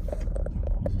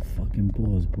 Those are fucking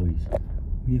balls, boys.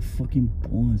 We are fucking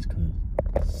balls, cuz.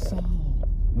 So,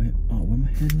 where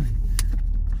my headlight?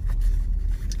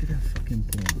 Look at that fucking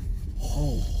ball.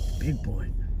 Oh, big boy.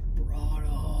 Brother.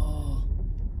 Oh,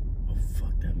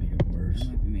 fuck, that made it worse. That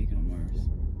might be making them worse.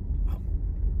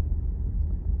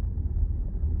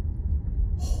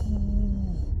 Oh,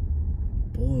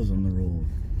 balls on the road.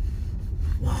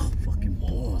 Wow, fucking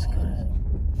balls, cuz.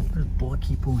 Where does ball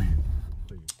keep going?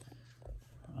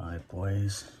 Alright,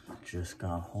 boys. Just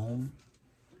got home.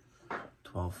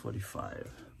 12:45.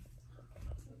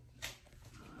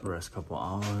 Rest a couple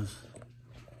hours.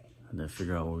 And then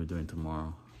figure out what we're doing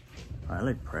tomorrow. I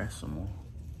like press some more.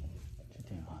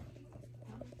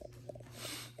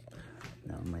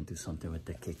 Now I might do something with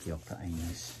the kiki up the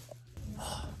English.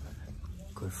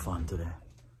 Good fun today.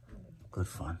 Good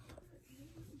fun.